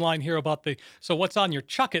one line here about so what's on your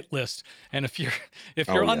chuck it list? And if you're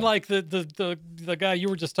unlike the guy you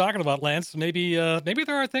were just talking about, Lance, maybe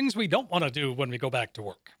there are things we don't want to do when we go back to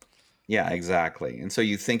work. Yeah, exactly. And so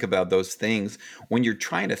you think about those things when you're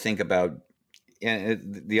trying to think about,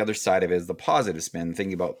 and the other side of it is the positive spin,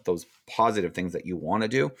 thinking about those positive things that you want to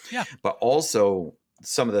do, but also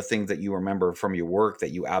some of the things that you remember from your work that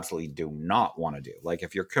you absolutely do not want to do. Like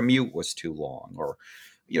if your commute was too long, or,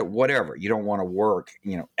 whatever, you don't want to work,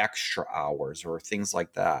 extra hours or things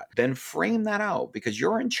like that, then frame that out, because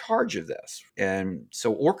you're in charge of this. And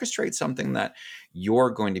so orchestrate something that you're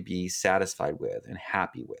going to be satisfied with and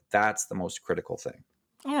happy with. That's the most critical thing.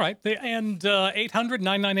 All right. And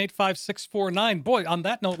 800-998-5649. Boy, on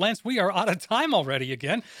that note, Lance, we are out of time already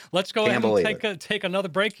again. Let's go ahead and take another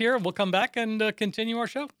break here. We'll come back and continue our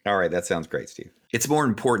show. All right. That sounds great, Steve. It's more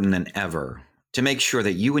important than ever to make sure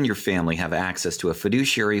that you and your family have access to a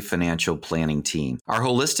fiduciary financial planning team. Our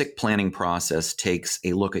holistic planning process takes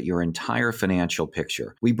a look at your entire financial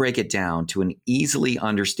picture. We break it down to an easily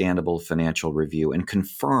understandable financial review and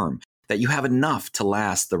confirm that you have enough to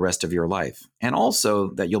last the rest of your life, and also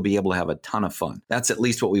that you'll be able to have a ton of fun. That's at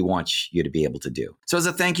least what we want you to be able to do. So as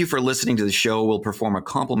a thank you for listening to the show, we'll perform a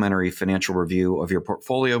complimentary financial review of your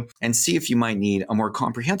portfolio and see if you might need a more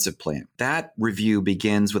comprehensive plan. That review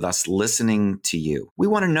begins with us listening to you. We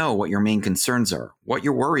want to know what your main concerns are, what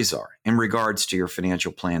your worries are in regards to your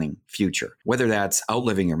financial planning future, whether that's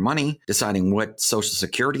outliving your money, deciding what Social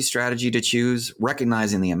Security strategy to choose,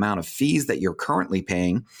 recognizing the amount of fees that you're currently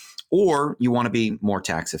paying, or you want to be more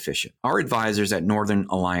tax efficient. Our advisors at Northern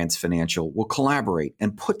Alliance Financial will collaborate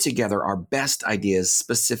and put together our best ideas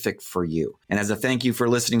specific for you. And as a thank you for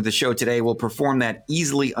listening to the show today, we'll perform that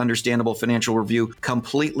easily understandable financial review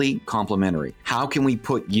completely complimentary. How can we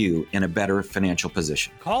put you in a better financial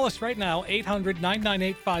position? Call us right now,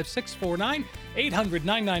 800-998-5649,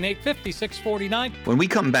 800-998-5649. When we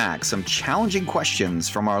come back, some challenging questions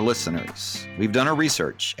from our listeners. We've done our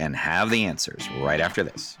research and have the answers right after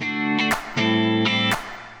this.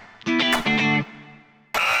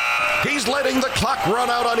 He's letting the clock run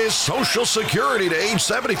out on his Social Security to age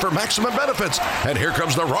 70 for maximum benefits. And here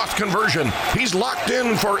comes the Roth conversion. He's locked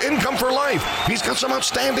in for income for life. He's got some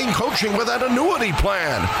outstanding coaching with that annuity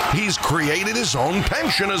plan. He's created his own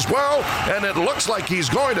pension as well, and it looks like he's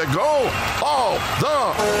going to go all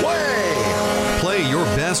the way. Play your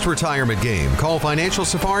best retirement game. Call Financial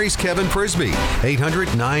Safari's Kevin Frisby.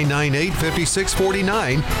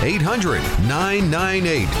 800-998-5649.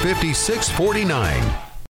 800-998-5649.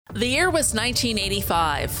 The year was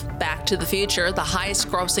 1985. Back to the Future, the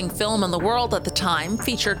highest-grossing film in the world at the time,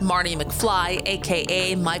 featured Marty McFly,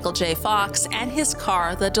 a.k.a. Michael J. Fox, and his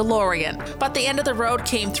car, the DeLorean. But the end of the road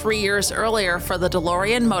came 3 years earlier for the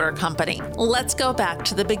DeLorean Motor Company. Let's go back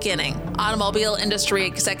to the beginning. Automobile industry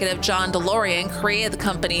executive John DeLorean created the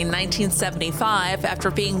company in 1975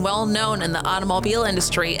 after being well known in the automobile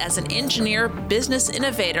industry as an engineer, business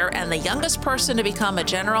innovator, and the youngest person to become a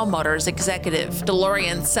General Motors executive.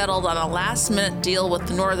 DeLorean set settled on a last-minute deal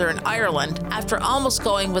with Northern Ireland after almost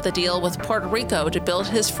going with a deal with Puerto Rico to build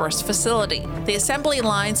his first facility. The assembly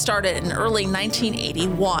line started in early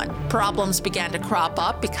 1981. Problems began to crop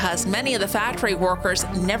up because many of the factory workers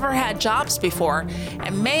never had jobs before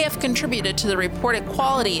and may have contributed to the reported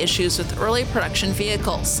quality issues with early production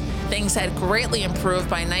vehicles. Things had greatly improved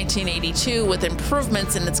by 1982 with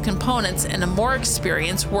improvements in its components and a more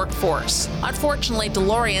experienced workforce. Unfortunately,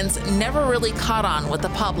 DeLoreans never really caught on with the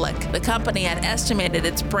public. The company had estimated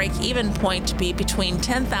its break-even point to be between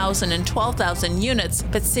 10,000 and 12,000 units,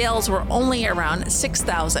 but sales were only around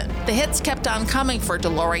 6,000. The hits kept on coming for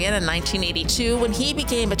DeLorean in 1982 when he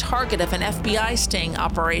became a target of an FBI sting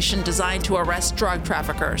operation designed to arrest drug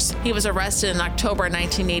traffickers. He was arrested in October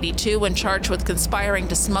 1982 and charged with conspiring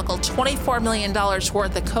to smuggle $24 million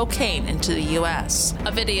worth of cocaine into the U.S.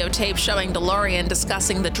 A videotape showing DeLorean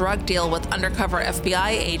discussing the drug deal with undercover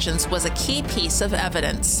FBI agents was a key piece of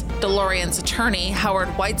evidence. DeLorean's attorney, Howard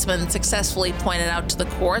Weitzman, successfully pointed out to the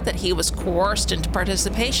court that he was coerced into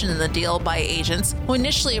participation in the deal by agents who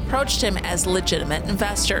initially approached him as legitimate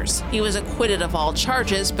investors. He was acquitted of all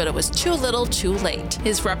charges, but it was too little too late.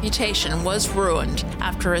 His reputation was ruined.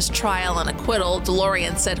 After his trial and acquittal,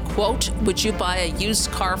 DeLorean said, quote, "Would you buy a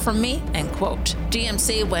used car from me?" End quote.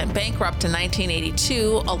 DMC went bankrupt in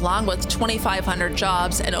 1982, along with 2,500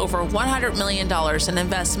 jobs and over $100 million in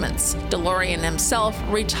investments. DeLorean himself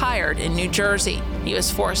retired in New Jersey. He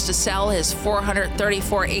was forced to sell his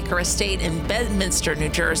 434-acre estate in Bedminster, New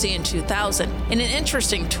Jersey in 2000. In an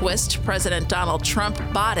interesting twist, President Donald Trump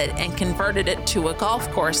bought it and converted it to a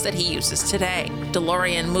golf course that he uses today.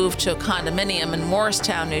 DeLorean moved to a condominium in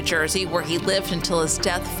Morristown, New Jersey, where he lived until his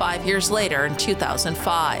death 5 years later in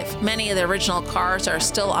 2005. Many of the original cars are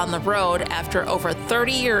still on the road after over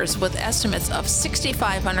 30 years, with estimates of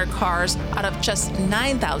 6,500 cars out of just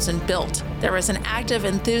 9,000 built. There is an active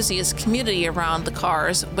enthusiast community around the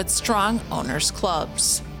cars with strong owners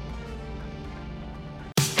clubs.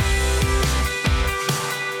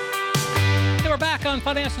 We're back on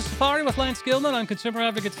Financial Safari with Lance Gilman. I'm consumer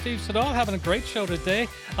advocate Steve Siddall, having a great show today.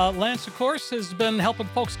 Lance, of course, has been helping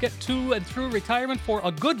folks get to and through retirement for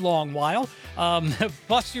a good long while.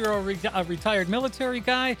 Plus, you're a retired military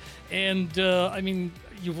guy, and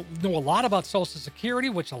you know a lot about Social Security,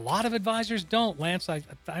 which a lot of advisors don't. Lance, I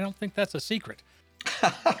don't think that's a secret.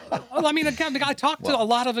 Well, I mean, again, I talked to a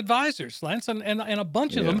lot of advisors, Lance, and a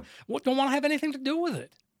bunch of them don't want to have anything to do with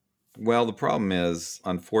it. Well, the problem is,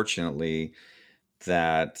 unfortunately,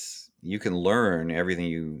 that you can learn everything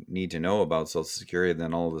you need to know about Social Security, and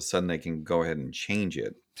then all of a sudden they can go ahead and change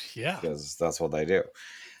it. Yeah. Because that's what they do.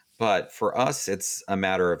 But for us, it's a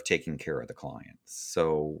matter of taking care of the client.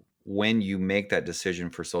 So when you make that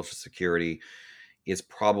decision for Social Security, it's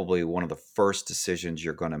probably one of the first decisions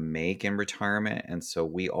you're going to make in retirement. And so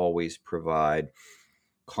we always provide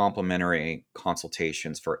complimentary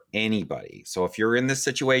consultations for anybody. So if you're in this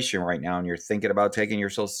situation right now and you're thinking about taking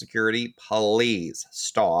your Social Security, please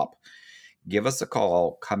stop. Give us a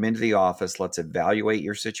call, come into the office, let's evaluate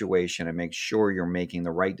your situation and make sure you're making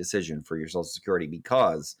the right decision for your Social Security,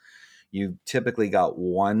 because you've typically got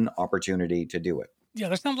one opportunity to do it. Yeah,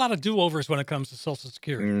 there's not a lot of do-overs when it comes to Social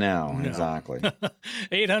Security. No. Exactly.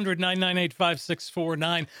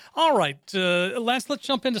 800-998-5649. All right, Lance, let's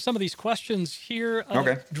jump into some of these questions here.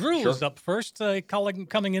 Okay. Drew is up first,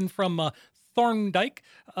 coming in from Thorndike.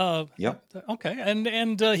 Yep. Okay,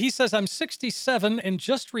 and he says, I'm 67 and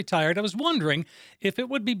just retired. I was wondering if it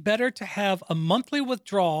would be better to have a monthly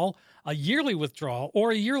withdrawal, a yearly withdrawal, or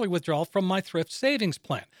a yearly withdrawal from my thrift savings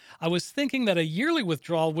plan. I was thinking that a yearly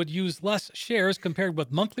withdrawal would use less shares compared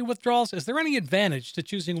with monthly withdrawals. Is there any advantage to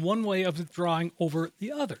choosing one way of withdrawing over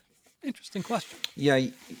the other? Interesting question. Yeah,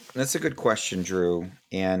 that's a good question, Drew.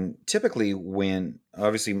 And typically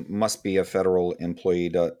obviously must be a federal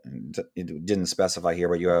employee. It didn't specify here,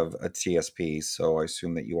 but you have a TSP, so I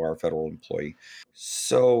assume that you are a federal employee.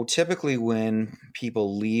 So typically when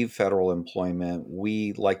people leave federal employment,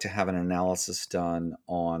 we like to have an analysis done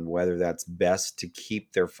on whether that's best to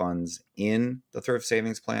keep their funds in the thrift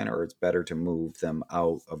savings plan, or it's better to move them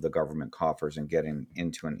out of the government coffers and get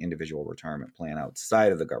into an individual retirement plan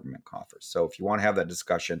outside of the government coffers. So if you want to have that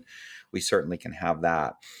discussion, we certainly can have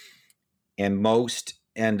that. And most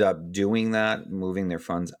end up doing that, moving their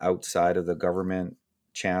funds outside of the government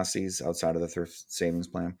chassis, outside of the thrift savings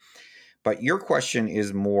plan. But your question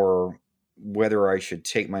is more whether I should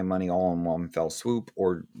take my money all in one fell swoop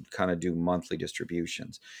or kind of do monthly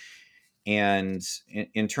distributions. And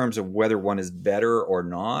in terms of whether one is better or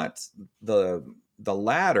not, the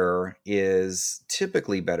latter is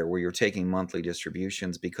typically better, where you're taking monthly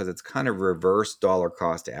distributions, because it's kind of reverse dollar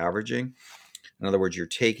cost averaging. In other words, you're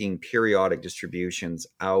taking periodic distributions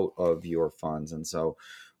out of your funds. And so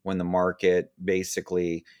when the market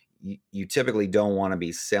basically, you typically don't want to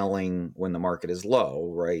be selling when the market is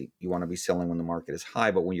low, right? You want to be selling when the market is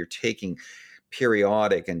high. But when you're taking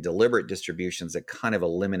periodic and deliberate distributions, it kind of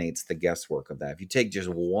eliminates the guesswork of that. If you take just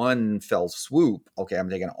one fell swoop, okay, I'm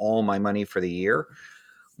taking all my money for the year.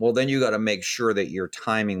 Well, then you got to make sure that you're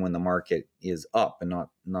timing when the market is up and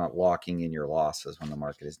not locking in your losses when the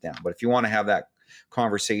market is down. But if you want to have that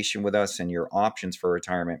conversation with us and your options for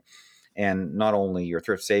retirement, and not only your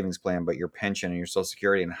thrift savings plan, but your pension and your Social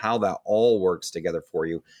Security and how that all works together for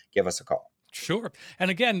you, give us a call. Sure.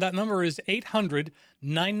 And again, that number is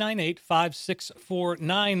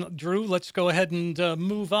 800-998-5649. Drew, let's go ahead and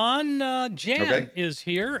move on. Jan is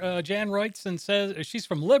here. Jan writes and says, she's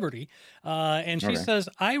from Liberty, and she says,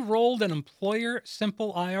 I rolled an employer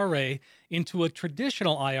simple IRA into a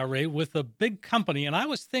traditional IRA with a big company, and I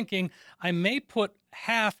was thinking I may put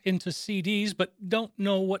half into CDs, but don't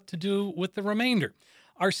know what to do with the remainder.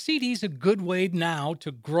 Are CDs a good way now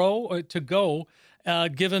to grow or to go,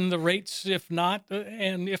 given the rates? If not,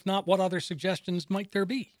 and if not, what other suggestions might there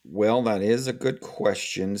be? Well, that is a good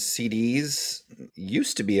question. CDs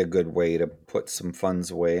used to be a good way to put some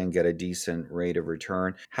funds away and get a decent rate of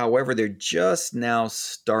return. However, they're just now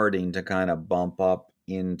starting to kind of bump up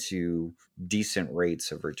into decent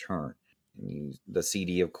rates of return. The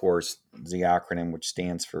CD, of course, is the acronym which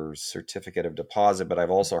stands for Certificate of Deposit, but I've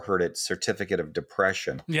also heard it Certificate of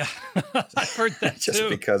Depression. Yeah, I've heard that just too.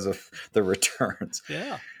 because of the returns.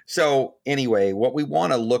 Yeah. So anyway, what we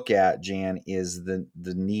want to look at, Jan, is the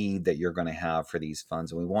need that you're going to have for these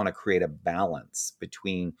funds. And we want to create a balance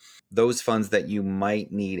between those funds that you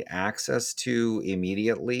might need access to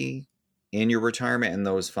immediately in your retirement and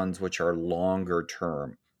those funds which are longer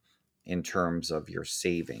term in terms of your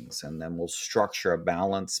savings. And then we'll structure a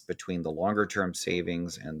balance between the longer term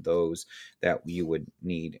savings and those that you would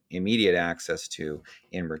need immediate access to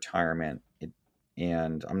in retirement.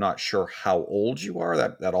 And I'm not sure how old you are.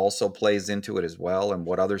 That also plays into it as well, and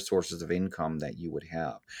what other sources of income that you would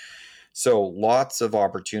have. So lots of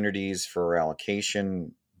opportunities for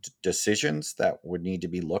allocation decisions that would need to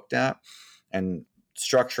be looked at. And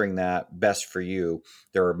structuring that best for you,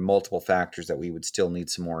 there are multiple factors that we would still need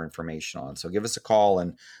some more information on. So give us a call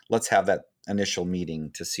and let's have that initial meeting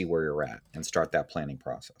to see where you're at and start that planning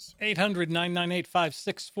process.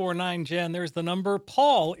 800-998-5649, Jan. There's the number.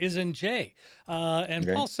 Paul is in J.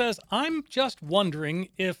 Paul says, I'm just wondering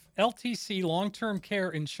if LTC long-term care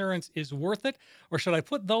insurance is worth it, or should I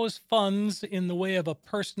put those funds in the way of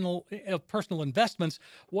personal investments?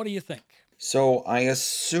 What do you think? So I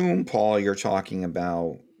assume, Paul, you're talking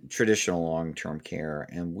about traditional long-term care,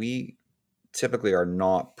 and we typically are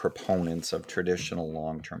not proponents of traditional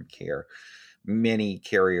long-term care. Many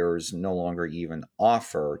carriers no longer even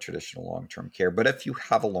offer traditional long-term care, but if you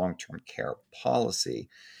have a long-term care policy,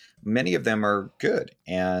 many of them are good.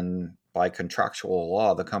 And by contractual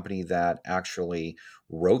law, the company that actually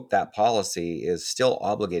wrote that policy is still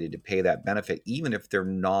obligated to pay that benefit, even if they're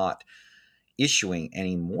not issuing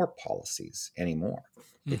any more policies anymore.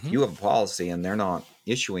 Mm-hmm. If you have a policy and they're not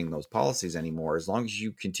issuing those policies anymore, as long as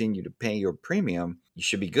you continue to pay your premium, you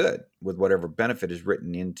should be good with whatever benefit is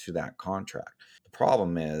written into that contract. The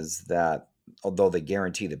problem is that although they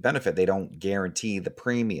guarantee the benefit, they don't guarantee the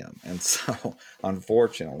premium. And so,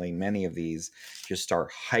 unfortunately, many of these just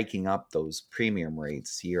start hiking up those premium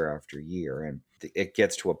rates year after year. And it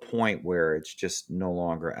gets to a point where it's just no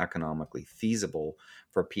longer economically feasible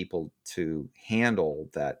for people to handle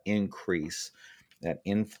that increase, that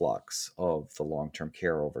influx of the long-term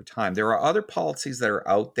care over time. There are other policies that are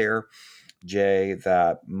out there, Jay,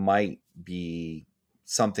 that might be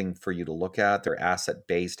something for you to look at. They're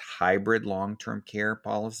asset-based hybrid long-term care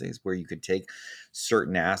policies where you could take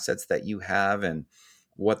certain assets that you have, and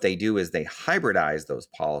what they do is they hybridize those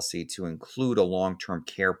policies to include a long-term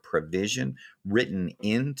care provision written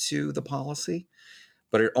into the policy,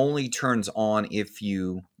 but it only turns on if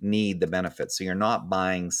you need the benefit. So you're not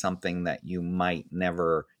buying something that you might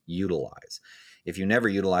never utilize. If you never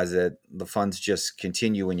utilize it, the funds just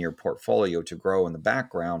continue in your portfolio to grow in the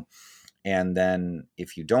background. And then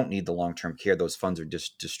if you don't need the long-term care, those funds are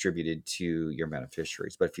just distributed to your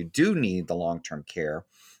beneficiaries. But if you do need the long-term care,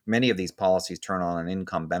 many of these policies turn on an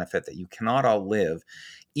income benefit that you cannot outlive.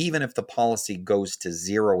 Even if the policy goes to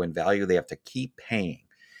zero in value, they have to keep paying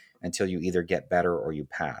until you either get better or you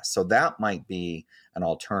pass. So that might be an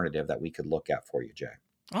alternative that we could look at for you, Jay.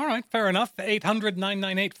 All right, fair enough.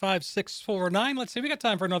 800-998-5649. Let's see, we got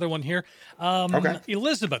time for another one here. Okay.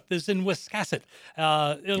 Elizabeth is in Wiscasset.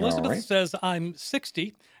 Elizabeth All right. says, I'm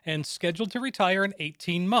 60 and scheduled to retire in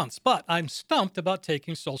 18 months, but I'm stumped about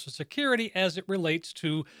taking Social Security as it relates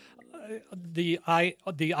to the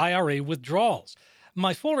IRA withdrawals.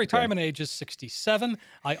 My full retirement age is 67.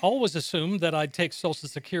 I always assumed that I'd take Social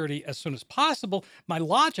Security as soon as possible. My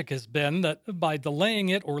logic has been that by delaying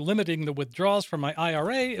it or limiting the withdrawals from my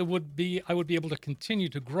IRA, I would be able to continue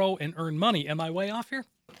to grow and earn money. Am I way off here?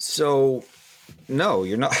 So, no,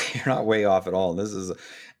 you're not. You're not way off at all.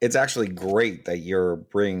 It's actually great that you're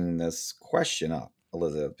bringing this question up,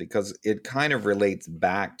 Elizabeth, because it kind of relates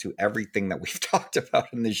back to everything that we've talked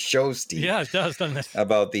about in this show, Steve. Yeah, it does, doesn't it?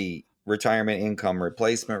 About the retirement income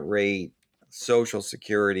replacement rate, Social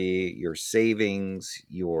Security, your savings,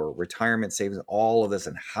 your retirement savings, all of this,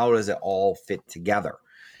 and how does it all fit together?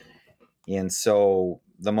 And so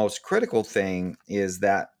the most critical thing is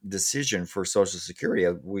that decision for Social Security.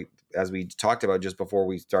 As we talked about just before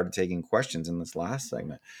we started taking questions in this last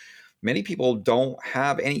segment, many people don't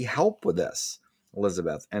have any help with this,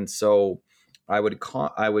 Elizabeth. And so I would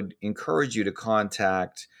encourage you to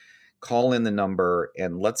call in the number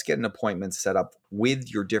and let's get an appointment set up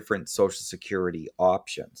with your different Social Security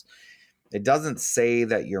options. It doesn't say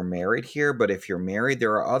that you're married here, but if you're married,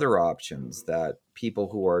 there are other options that people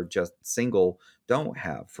who are just single don't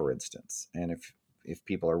have, for instance. And if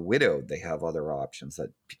people are widowed, they have other options that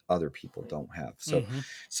other people don't have. So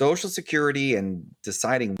Social Security and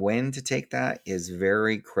deciding when to take that is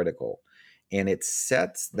very critical. And it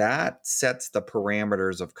sets the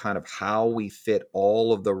parameters of kind of how we fit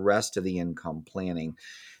all of the rest of the income planning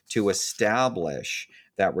to establish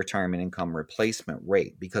that retirement income replacement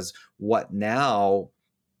rate. Because what now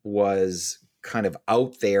was kind of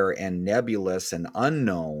out there and nebulous and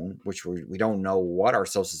unknown, which we don't know what our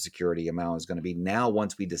Social Security amount is going to be. Now,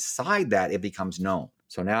 once we decide that, it becomes known.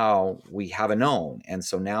 So now we have a known. And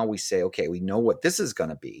so now we say, okay, we know what this is going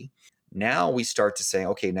to be. Now we start to say,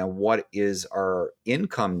 okay, now what is our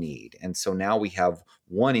income need? And so now we have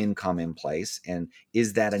one income in place. And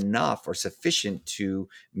is that enough or sufficient to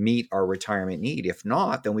meet our retirement need? If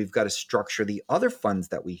not, then we've got to structure the other funds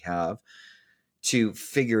that we have to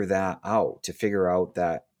figure that out, to figure out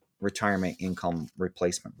that retirement income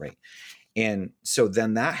replacement rate. And so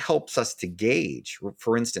then that helps us to gauge.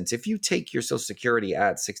 For instance, if you take your Social Security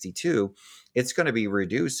at 62, it's going to be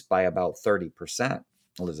reduced by about 30%,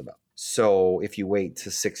 Elizabeth. So if you wait to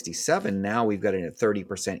 67, now we've got a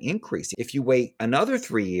 30% increase. If you wait another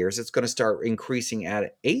 3 years, it's going to start increasing at an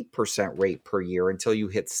 8% rate per year until you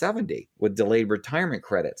hit 70 with delayed retirement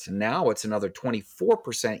credits. And now it's another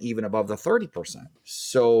 24%, even above the 30%.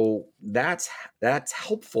 So that's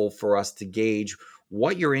helpful for us to gauge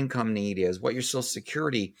what your income need is, what your Social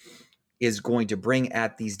Security is going to bring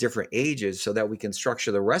at these different ages so that we can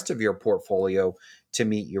structure the rest of your portfolio to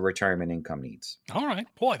meet your retirement income needs. All right.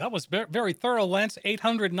 Boy, that was very thorough, Lance.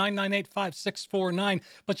 800-998-5649.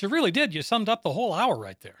 But you really did. You summed up the whole hour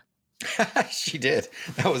right there. She did.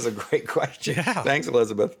 That was a great question. Yeah. Thanks,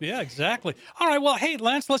 Elizabeth. Yeah, exactly. All right. Well, hey,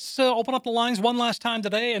 Lance, let's open up the lines one last time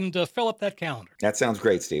today and fill up that calendar. That sounds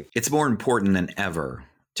great, Steve. It's more important than ever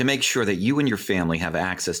to make sure that you and your family have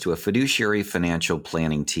access to a fiduciary financial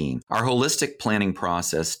planning team. Our holistic planning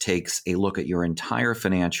process takes a look at your entire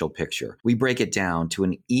financial picture. We break it down to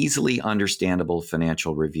an easily understandable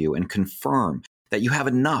financial review and confirm that you have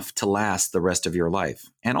enough to last the rest of your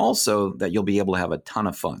life, and also that you'll be able to have a ton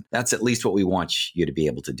of fun. That's at least what we want you to be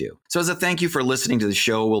able to do. So as a thank you for listening to the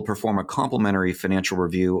show, we'll perform a complimentary financial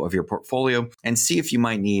review of your portfolio and see if you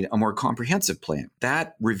might need a more comprehensive plan.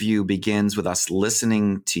 That review begins with us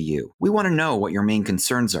listening to you. We want to know what your main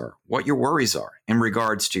concerns are, what your worries are in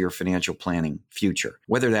regards to your financial planning future.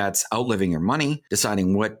 Whether that's outliving your money,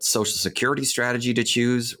 deciding what Social Security strategy to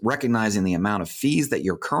choose, recognizing the amount of fees that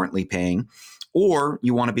you're currently paying, or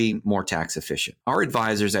you want to be more tax efficient. Our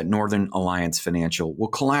advisors at Northern Alliance Financial will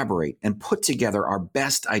collaborate and put together our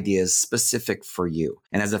best ideas specific for you.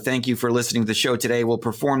 And as a thank you for listening to the show today, we'll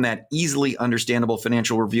perform that easily understandable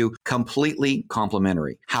financial review completely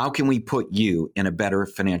complimentary. How can we put you in a better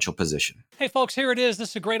financial position? Hey, folks, here it is.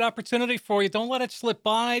 This is a great opportunity for you. Don't let it slip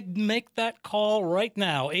by. Make that call right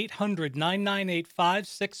now,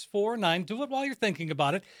 800-998-5649. Do it while you're thinking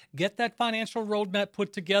about it. Get that financial roadmap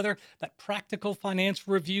put together, that practical finance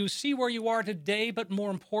review. See where you are today, but more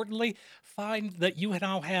importantly, find that you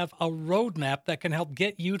now have a roadmap that can help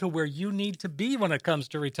get you to where you need to be when it comes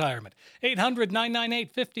to retirement.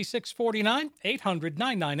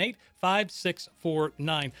 800-998-5649,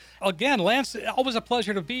 5649. Again, Lance, always a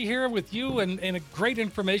pleasure to be here with you and great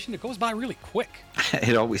information. It goes by really quick.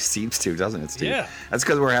 It always seems to, doesn't it, Steve? Yeah. That's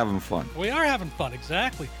because we're having fun. We are having fun,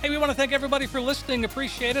 exactly. Hey, we want to thank everybody for listening.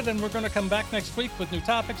 Appreciate it. And we're going to come back next week with new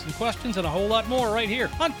topics and questions and a whole lot more right here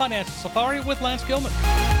on Financial Safari with Lance Gilman.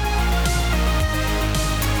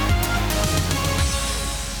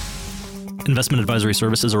 Investment advisory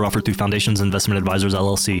services are offered through Foundations Investment Advisors,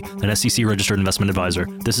 LLC, an SEC-registered investment advisor.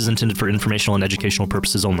 This is intended for informational and educational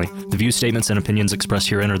purposes only. The views, statements, and opinions expressed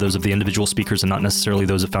herein are those of the individual speakers and not necessarily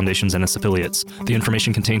those of Foundations and its affiliates. The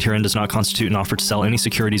information contained herein does not constitute an offer to sell any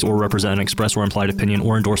securities or represent an express or implied opinion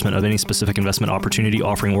or endorsement of any specific investment opportunity,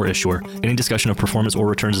 offering, or issuer. Any discussion of performance or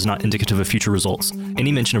returns is not indicative of future results.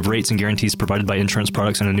 Any mention of rates and guarantees provided by insurance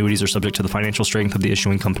products and annuities are subject to the financial strength of the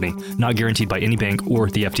issuing company, not guaranteed by any bank or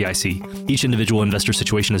the FDIC. Each individual investor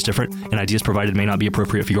situation is different, and ideas provided may not be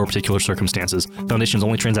appropriate for your particular circumstances. Foundations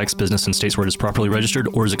only transacts business in states where it is properly registered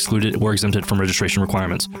or is excluded or exempted from registration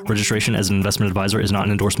requirements. Registration as an investment advisor is not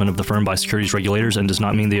an endorsement of the firm by securities regulators and does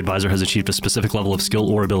not mean the advisor has achieved a specific level of skill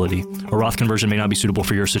or ability. A Roth conversion may not be suitable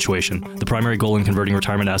for your situation. The primary goal in converting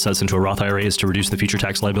retirement assets into a Roth IRA is to reduce the future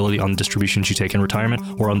tax liability on the distributions you take in retirement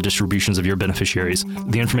or on the distributions of your beneficiaries.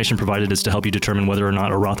 The information provided is to help you determine whether or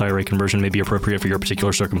not a Roth IRA conversion may be appropriate for your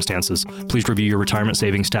particular circumstances. Please review your retirement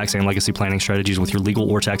savings, tax, and legacy planning strategies with your legal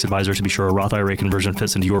or tax advisor to be sure a Roth IRA conversion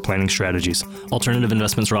fits into your planning strategies. Alternative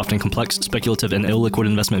investments are often complex, speculative, and illiquid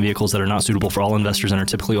investment vehicles that are not suitable for all investors and are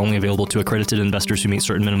typically only available to accredited investors who meet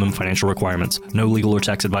certain minimum financial requirements. No legal or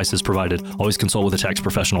tax advice is provided. Always consult with a tax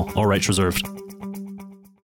professional. All rights reserved.